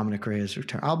believe that Dominic Reyes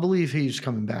return. I'll believe he's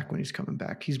coming back when he's coming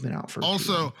back. He's been out for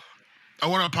also. I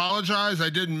want to apologize.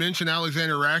 I didn't mention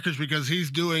Alexander Rakic because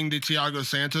he's doing the Thiago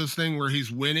Santos thing where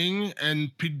he's winning and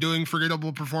doing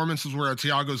forgettable performances, where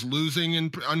Thiago's losing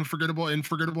in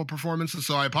unforgettable performances.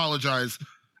 So I apologize.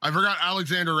 I forgot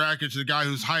Alexander Rakic, the guy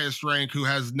who's highest rank, who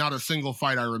has not a single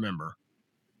fight I remember.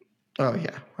 Oh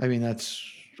yeah, I mean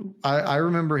I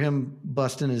remember him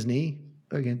busting his knee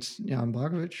against Jan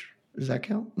Blachowicz. Does that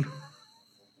count?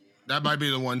 That might be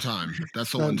the one time.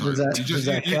 That's the one time. You got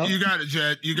it,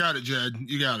 Jed. You got it, Jed.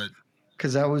 You got it.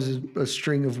 Because that was a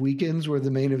string of weekends where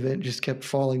the main event just kept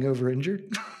falling over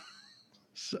injured.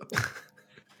 So.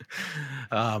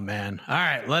 Oh, man. All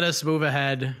right, let us move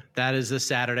ahead. That is this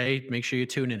Saturday. Make sure you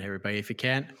tune in, everybody. If you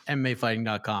can't,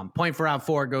 MMAfighting.com. Point for round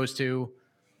 4 goes to...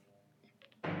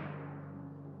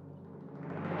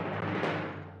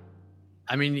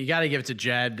 I mean, you got to give it to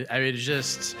Jed. I mean, it's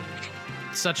just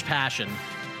such passion,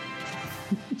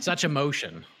 such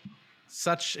emotion,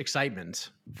 such excitement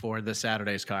for this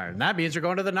Saturday's card. And that means we're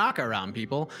going to the knockout round,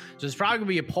 people. So there's probably going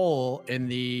to be a poll in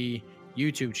the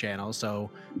YouTube channel. So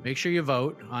make sure you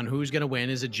vote on who's going to win.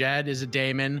 Is it Jed? Is it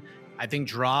Damon? I think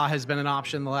draw has been an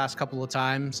option the last couple of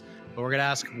times. But we're going to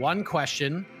ask one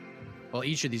question. Well,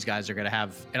 each of these guys are going to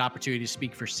have an opportunity to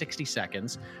speak for 60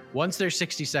 seconds. Once their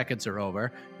 60 seconds are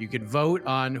over, you could vote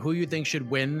on who you think should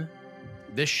win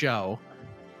this show.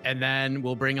 And then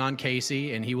we'll bring on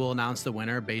Casey, and he will announce the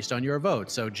winner based on your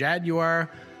vote. So, Jed, you are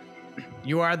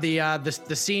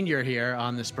the senior here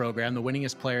on this program, the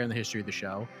winningest player in the history of the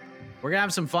show. We're going to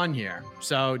have some fun here.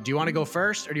 So, do you want to go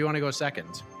first, or do you want to go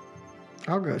second?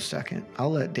 I'll go second.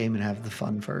 I'll let Damon have the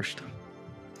fun first.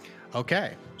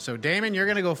 Okay. So, Damon, you're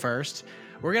going to go first.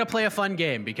 We're going to play a fun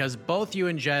game because both you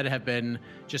and Jed have been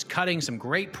just cutting some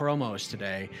great promos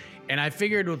today. And I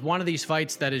figured with one of these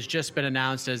fights that has just been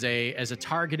announced as a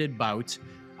targeted bout,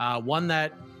 one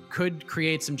that could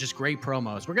create some just great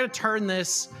promos, we're going to turn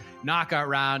this knockout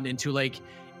round into like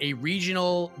a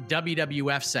regional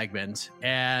WWF segment.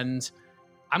 And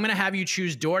I'm going to have you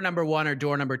choose door number 1 or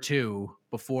door number 2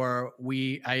 before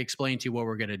I explain to you what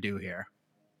we're going to do here.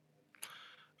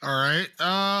 All right.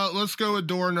 Let's go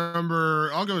with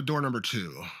I'll go with door number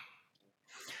 2.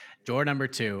 Door number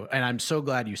 2. And I'm so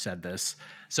glad you said this.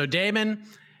 So, Damon,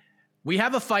 we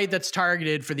have a fight that's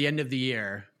targeted for the end of the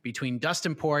year between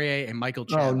Dustin Poirier and Michael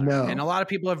Chandler. Oh, no. And a lot of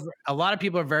people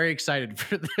are very excited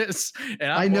for this.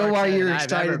 And I know why you're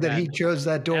excited that he chose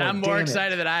that door. And I'm more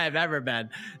excited than I have ever been.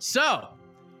 So,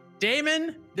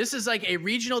 Damon, this is like a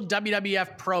regional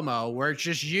WWF promo where it's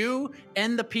just you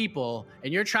and the people,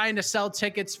 and you're trying to sell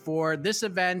tickets for this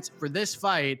event, for this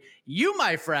fight. You,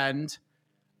 my friend,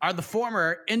 are the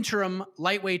former interim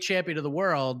lightweight champion of the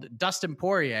world, Dustin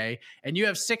Poirier, and you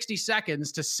have 60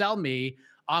 seconds to sell me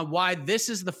on why this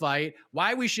is the fight,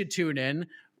 why we should tune in,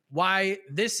 why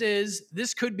this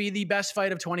could be the best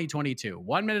fight of 2022.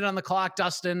 1 minute on the clock,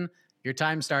 Dustin. Your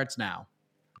time starts now.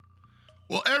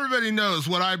 Well, everybody knows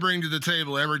what I bring to the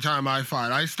table every time I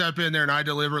fight. I step in there and I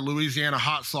deliver Louisiana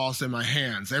hot sauce in my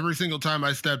hands. Every single time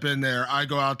I step in there, I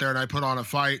go out there and I put on a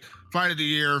fight. fight of the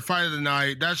year, fight of the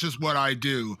night. That's just what I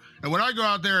do. And when I go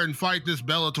out there and fight this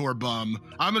Bellator bum,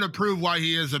 I'm going to prove why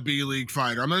he is a B-League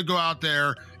fighter. I'm going to go out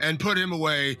there and put him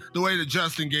away the way that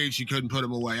Justin Gaethje couldn't put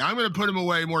him away. I'm going to put him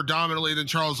away more dominantly than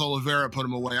Charles Oliveira put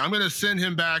him away. I'm going to send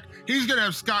him back. He's going to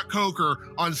have Scott Coker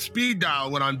on speed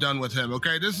dial when I'm done with him,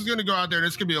 okay? This is going to go out there, and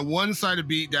it's going to be a one-sided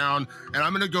beatdown, and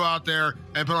I'm going to go out there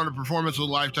and put on a performance of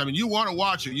a lifetime. And you want to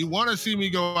watch it. You want to see me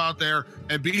go out there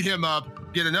and beat him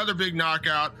up, get another big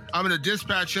knockout. I'm going to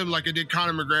dispatch him like I did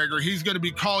Conor McGregor. He's going to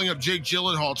be calling up Jake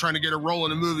Gyllenhaal trying to get a role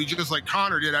in a movie just like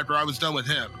Conor did after I was done with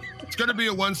him. It's going to be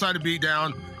a one-sided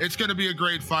beatdown. It's going to be a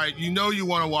great fight. You know you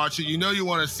want to watch it. You know you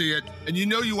want to see it. And you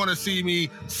know you want to see me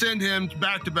send him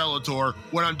back to Bellator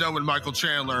when I'm done with Michael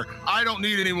Chandler. I don't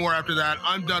need any more after that.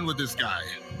 I'm done with this guy.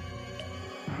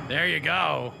 There you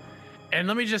go. And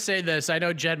let me just say this. I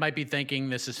know Jed might be thinking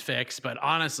this is fixed, but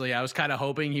honestly, I was kind of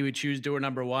hoping he would choose door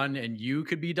number one and you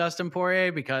could be Dustin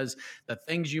Poirier, because the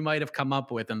things you might have come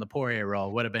up with in the Poirier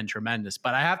role would have been tremendous.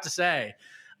 But I have to say,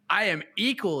 I am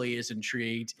equally as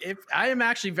intrigued. I am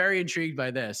actually very intrigued by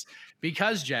this,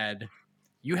 because Jed,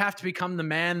 you have to become the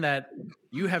man that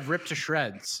you have ripped to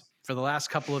shreds for the last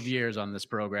couple of years on this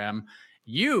program.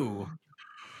 You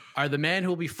are the man who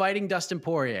will be fighting Dustin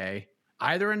Poirier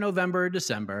either in November or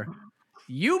December.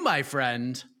 You, my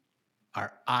friend,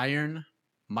 are Iron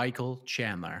Michael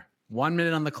Chandler. 1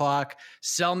 minute on the clock.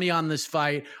 Sell me on this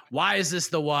fight. Why is this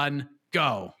the one?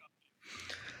 Go.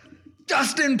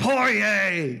 Dustin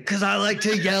Poirier, because I like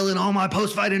to yell in all my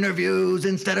post-fight interviews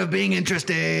instead of being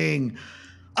interesting.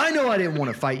 I know I didn't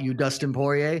want to fight you, Dustin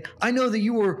Poirier. I know that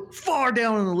you were far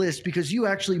down on the list because you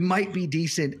actually might be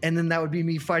decent, and then that would be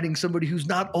me fighting somebody who's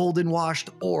not old and washed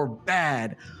or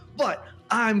bad. But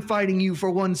I'm fighting you for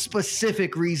one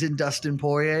specific reason, Dustin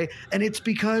Poirier, and it's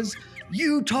because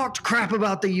you talked crap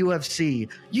about the UFC.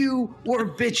 You were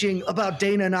bitching about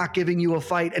Dana not giving you a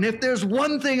fight, and if there's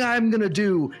one thing I'm going to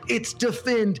do, it's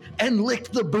defend and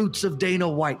lick the boots of Dana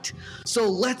White. So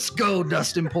let's go,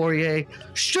 Dustin Poirier.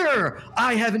 Sure,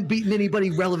 I haven't beaten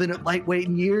anybody relevant at lightweight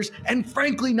in years, and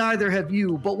frankly, neither have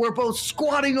you, but we're both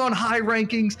squatting on high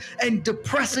rankings and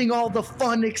depressing all the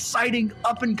fun, exciting,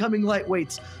 up-and-coming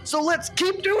lightweights. So let's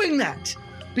keep doing that,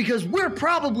 because we're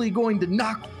probably going to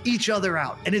knock each other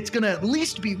out, and it's going to at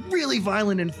least be really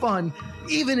violent and fun,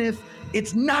 even if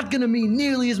it's not going to mean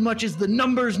nearly as much as the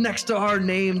numbers next to our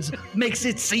names makes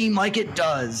it seem like it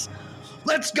does.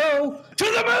 Let's go to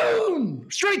the moon!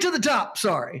 Straight to the top,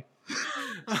 sorry.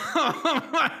 Oh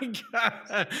my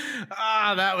God.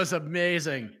 Ah, that was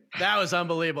amazing. That was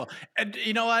unbelievable. And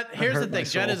you know what? Here's the thing.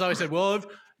 Jed has always said, well,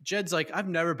 Jed's like, I've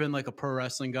never been like a pro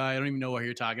wrestling guy. I don't even know what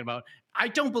you're talking about. I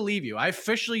don't believe you. I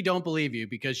officially don't believe you,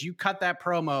 because you cut that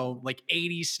promo like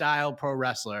 80s style pro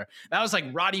wrestler. That was like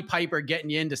Roddy Piper getting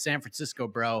you into San Francisco,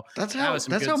 bro. That's how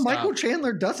Michael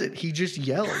Chandler does it. He just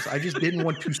yells. I just didn't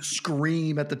want to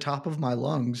scream at the top of my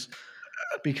lungs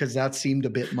because that seemed a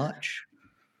bit much.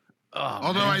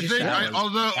 Although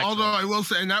I will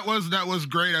say, and that was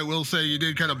great. I will say you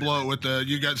did kind of blow it with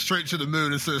you got straight to the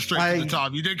moon instead of straight to the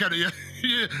top. You did kind of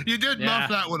you did muff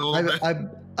that one a little bit.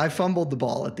 I fumbled the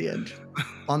ball at the end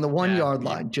on the 1 yard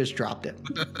line. Just dropped it.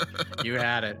 You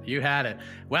had it.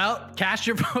 Well, cast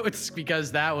your votes,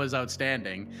 because that was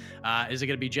outstanding. Is it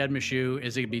going to be Jed Meshew?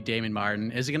 Is it going to be Damon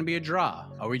Martin? Is it going to be a draw?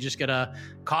 Are we just going to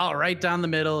call it right down the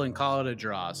middle and call it a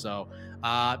draw? So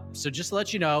just to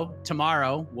let you know,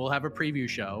 tomorrow we'll have a preview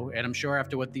show, and I'm sure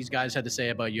after what these guys had to say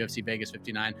about UFC Vegas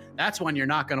 59, that's one you're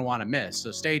not going to want to miss.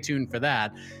 So stay tuned for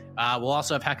that. We'll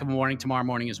also have Heck of a Morning tomorrow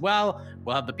morning as well.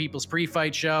 We'll have the People's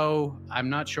Pre-Fight Show. I'm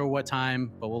not sure what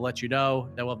time, but we'll let you know.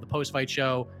 Then we'll have the Post-Fight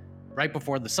Show right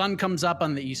before the sun comes up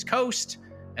on the East Coast.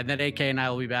 And then AK and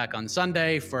I will be back on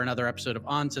Sunday for another episode of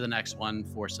On to the Next One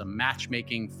for some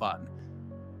matchmaking fun.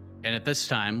 And at this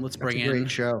time, let's bring in great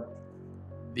show.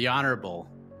 The Honorable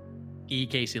E.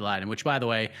 Casey Leiden, which, by the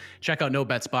way, check out No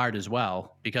Bets Barred as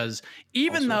well, because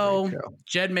even though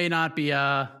Jed may not be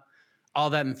all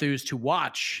that enthused to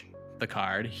watch the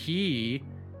card, he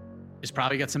is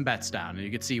probably got some bets down, and you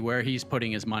can see where he's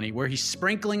putting his money, where he's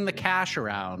sprinkling the cash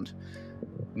around.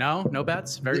 No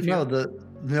bets? Very few? No, the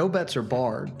no bets are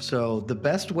barred. So the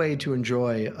best way to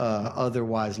enjoy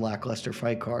otherwise lackluster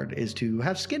fight card is to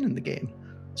have skin in the game.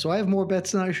 So I have more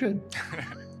bets than I should.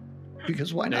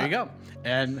 Because why not? There you go.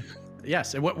 And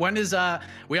yes, when is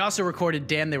we also recorded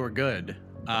Damn They Were Good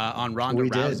on Ronda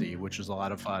Rousey, which was a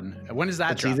lot of fun. When is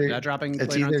that dropping? Is that dropping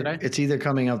later on today? It's either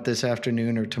coming up this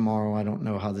afternoon or tomorrow. I don't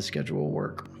know how the schedule will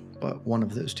work, but one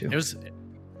of those two. It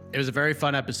was a very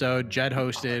fun episode. Jed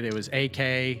hosted. It was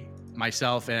AK,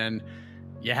 myself, and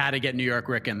You had to get New York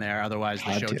Rick in there. Otherwise,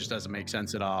 the show just doesn't make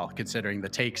sense at all, considering the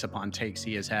takes upon takes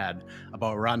he has had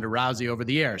about Ronda Rousey over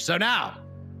the years. So now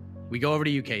we go over to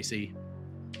you, Casey.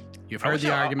 You've heard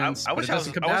the arguments. I wish I was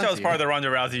part of the Ronda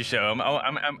Rousey show.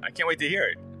 I can't wait to hear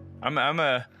it.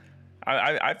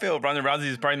 I feel Ronda Rousey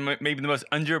is probably maybe the most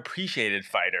underappreciated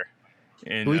fighter.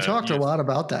 We talked a lot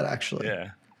about that, actually. Yeah.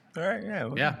 All right. Yeah.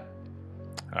 Yeah.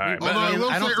 All right.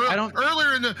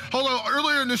 Earlier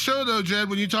in the show, though, Jed,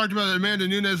 when you talked about Amanda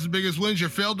Nunes' biggest wins, you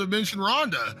failed to mention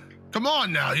Ronda. Come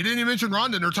on now. You didn't even mention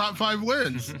Ronda in her top 5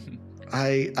 wins.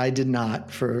 I did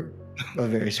not, for a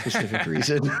very specific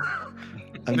reason.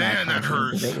 Man, that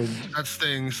hurts. That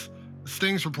stings.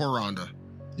 Stings for poor Ronda.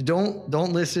 Don't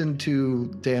listen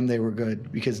to Damn They Were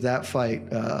Good, because that fight,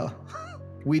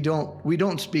 we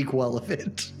don't speak well of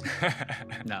it.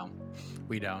 No,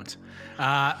 we don't.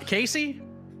 Casey,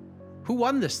 who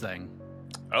won this thing?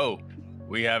 Oh,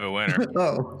 we have a winner. Oh.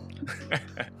 All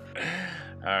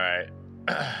right.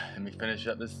 Let me finish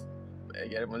up this.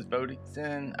 Get everyone's voting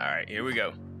in. All right, here we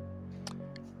go.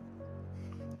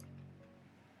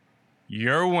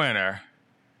 Your winner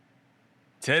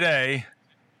today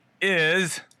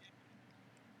is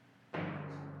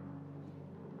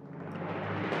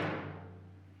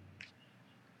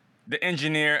the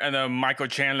engineer of the Michael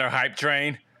Chandler hype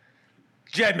train,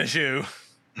 Jed Meshew.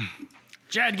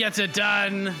 Jed gets it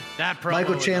done.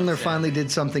 Michael Chandler finally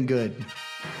did something good.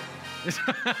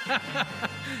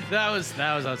 that was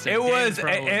outside. It was,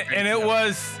 and it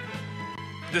was,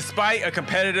 despite a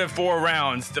competitive 4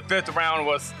 rounds, the 5th round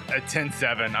was a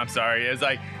 10-7. I'm sorry. It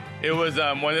was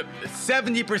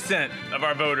 70% of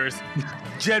our voters.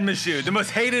 Jed Meshew, the most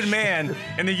hated man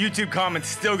in the YouTube comments,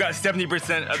 still got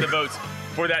 70% of the votes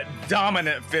for that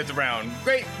dominant 5th round.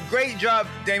 Great job,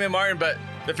 Damon Martin, but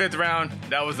the 5th round,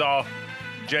 that was all.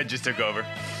 Jed just took over.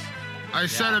 I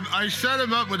set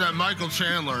him up with that Michael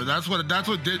Chandler. That's what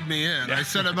did me in. I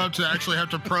set him up to actually have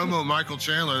to promo Michael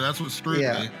Chandler. That's what screwed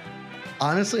me.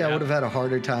 Honestly, I would have had a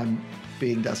harder time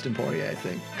being Dustin Poirier, I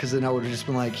think, because then I would have just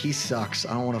been like, he sucks.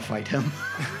 I don't want to fight him.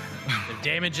 If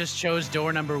Damon just chose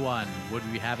door number 1, would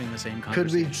we be having the same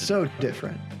conversation? Could be so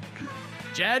different.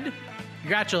 Jed,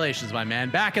 congratulations, my man.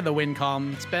 Back in the win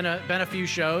column. It's been a few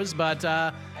shows, but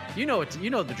you know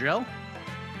the drill.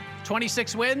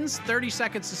 26 wins, 30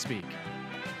 seconds to speak.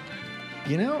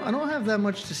 I don't have that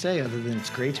much to say other than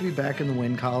it's great to be back in the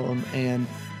win column, and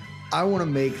I want to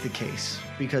make the case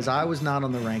because I was not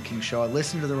on the ranking show. I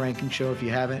listened to the ranking show. If you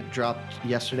haven't, dropped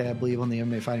yesterday, I believe, on the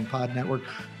MMA Fighting Pod Network.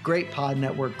 Great pod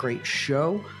network, great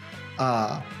show.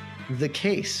 The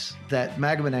case that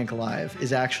Magomed Ankalaev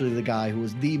is actually the guy who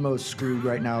is the most screwed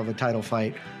right now of a title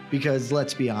fight, because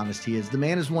let's be honest, he is. The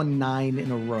man has won 9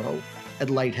 in a row at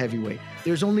light heavyweight.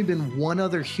 There's only been one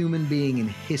other human being in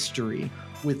history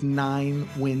with 9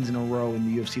 wins in a row in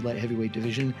the UFC light heavyweight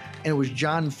division, and it was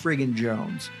John friggin'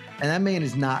 Jones. And that man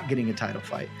is not getting a title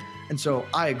fight. And so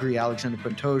I agree, Alexander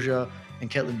Pantoja and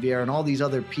Ketlen Vieira and all these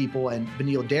other people, and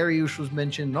Beneil Dariush was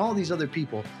mentioned, and all these other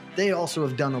people, they also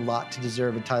have done a lot to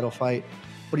deserve a title fight,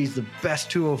 but he's the best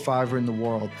 205er in the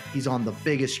world. He's on the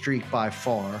biggest streak by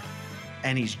far,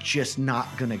 and he's just not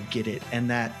gonna get it, and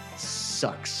that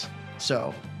sucks.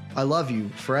 So I love you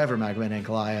forever, Magomed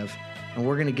Ankalaev, and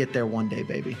we're gonna get there one day,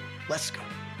 baby. Let's go.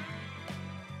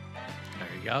 There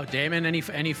you go. Damon,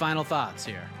 any final thoughts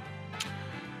here?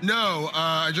 No,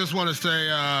 I just want to say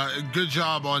good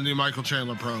job on the Michael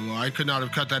Chandler promo. I could not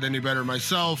have cut that any better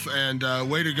myself, and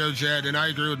way to go, Jed. And I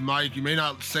agree with Mike. You may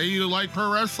not say you like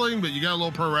pro wrestling, but you got a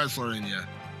little pro wrestler in you.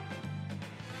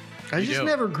 I just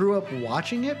never grew up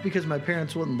watching it because my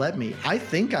parents wouldn't let me. I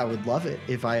think I would love it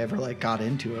if I ever got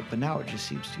into it, but now it just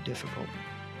seems too difficult.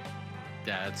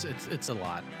 Yeah, it's a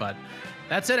lot, but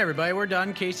that's it, everybody. We're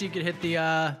done. Casey, you could hit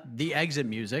the exit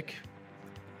music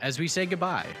as we say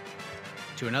goodbye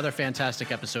to another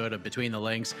fantastic episode of Between the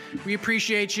Links. We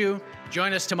appreciate you.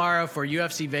 Join us tomorrow for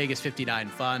UFC Vegas 59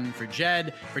 fun. For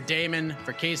Jed, for Damon,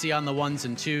 for Casey on the 1s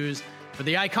and 2s, for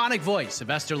the iconic voice of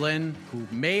Esther Lynn, who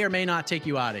may or may not take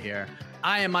you out of here.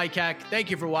 I am Mike Heck. Thank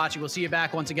you for watching. We'll see you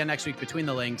back once again next week Between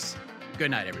the Links.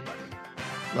 Good night, everybody.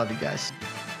 Love you guys.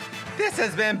 This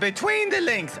has been Between the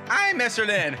Links. I'm Esther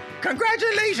Lynn.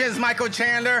 Congratulations, Michael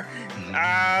Chandler.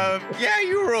 Yeah,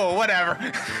 you rule. Whatever.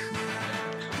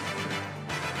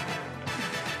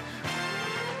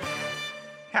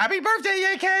 Happy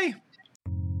birthday, AK!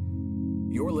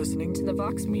 You're listening to the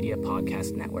Vox Media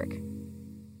Podcast Network.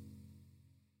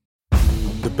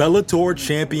 The Bellator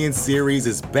Champions Series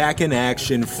is back in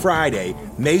action Friday,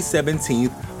 May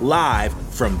 17th, live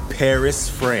from Paris,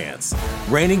 France.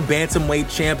 Reigning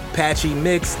bantamweight champ Patchy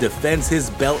Mix defends his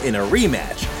belt in a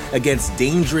rematch against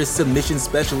dangerous submission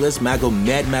specialist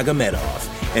Magomed Magomedov.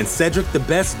 And Cedric the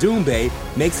Best Doumbé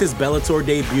makes his Bellator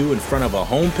debut in front of a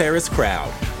home Paris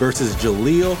crowd versus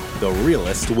Jaleel the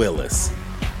Realist Willis.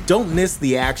 Don't miss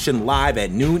the action live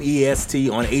at noon EST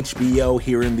on HBO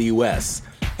here in the US.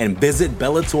 And visit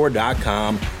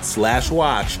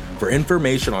Bellator.com/watch for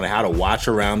information on how to watch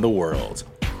around the world.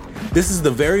 This is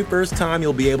the very first time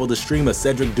you'll be able to stream a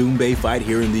Cedric Doumbé fight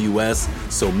here in the US,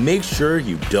 so make sure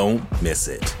you don't miss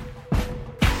it.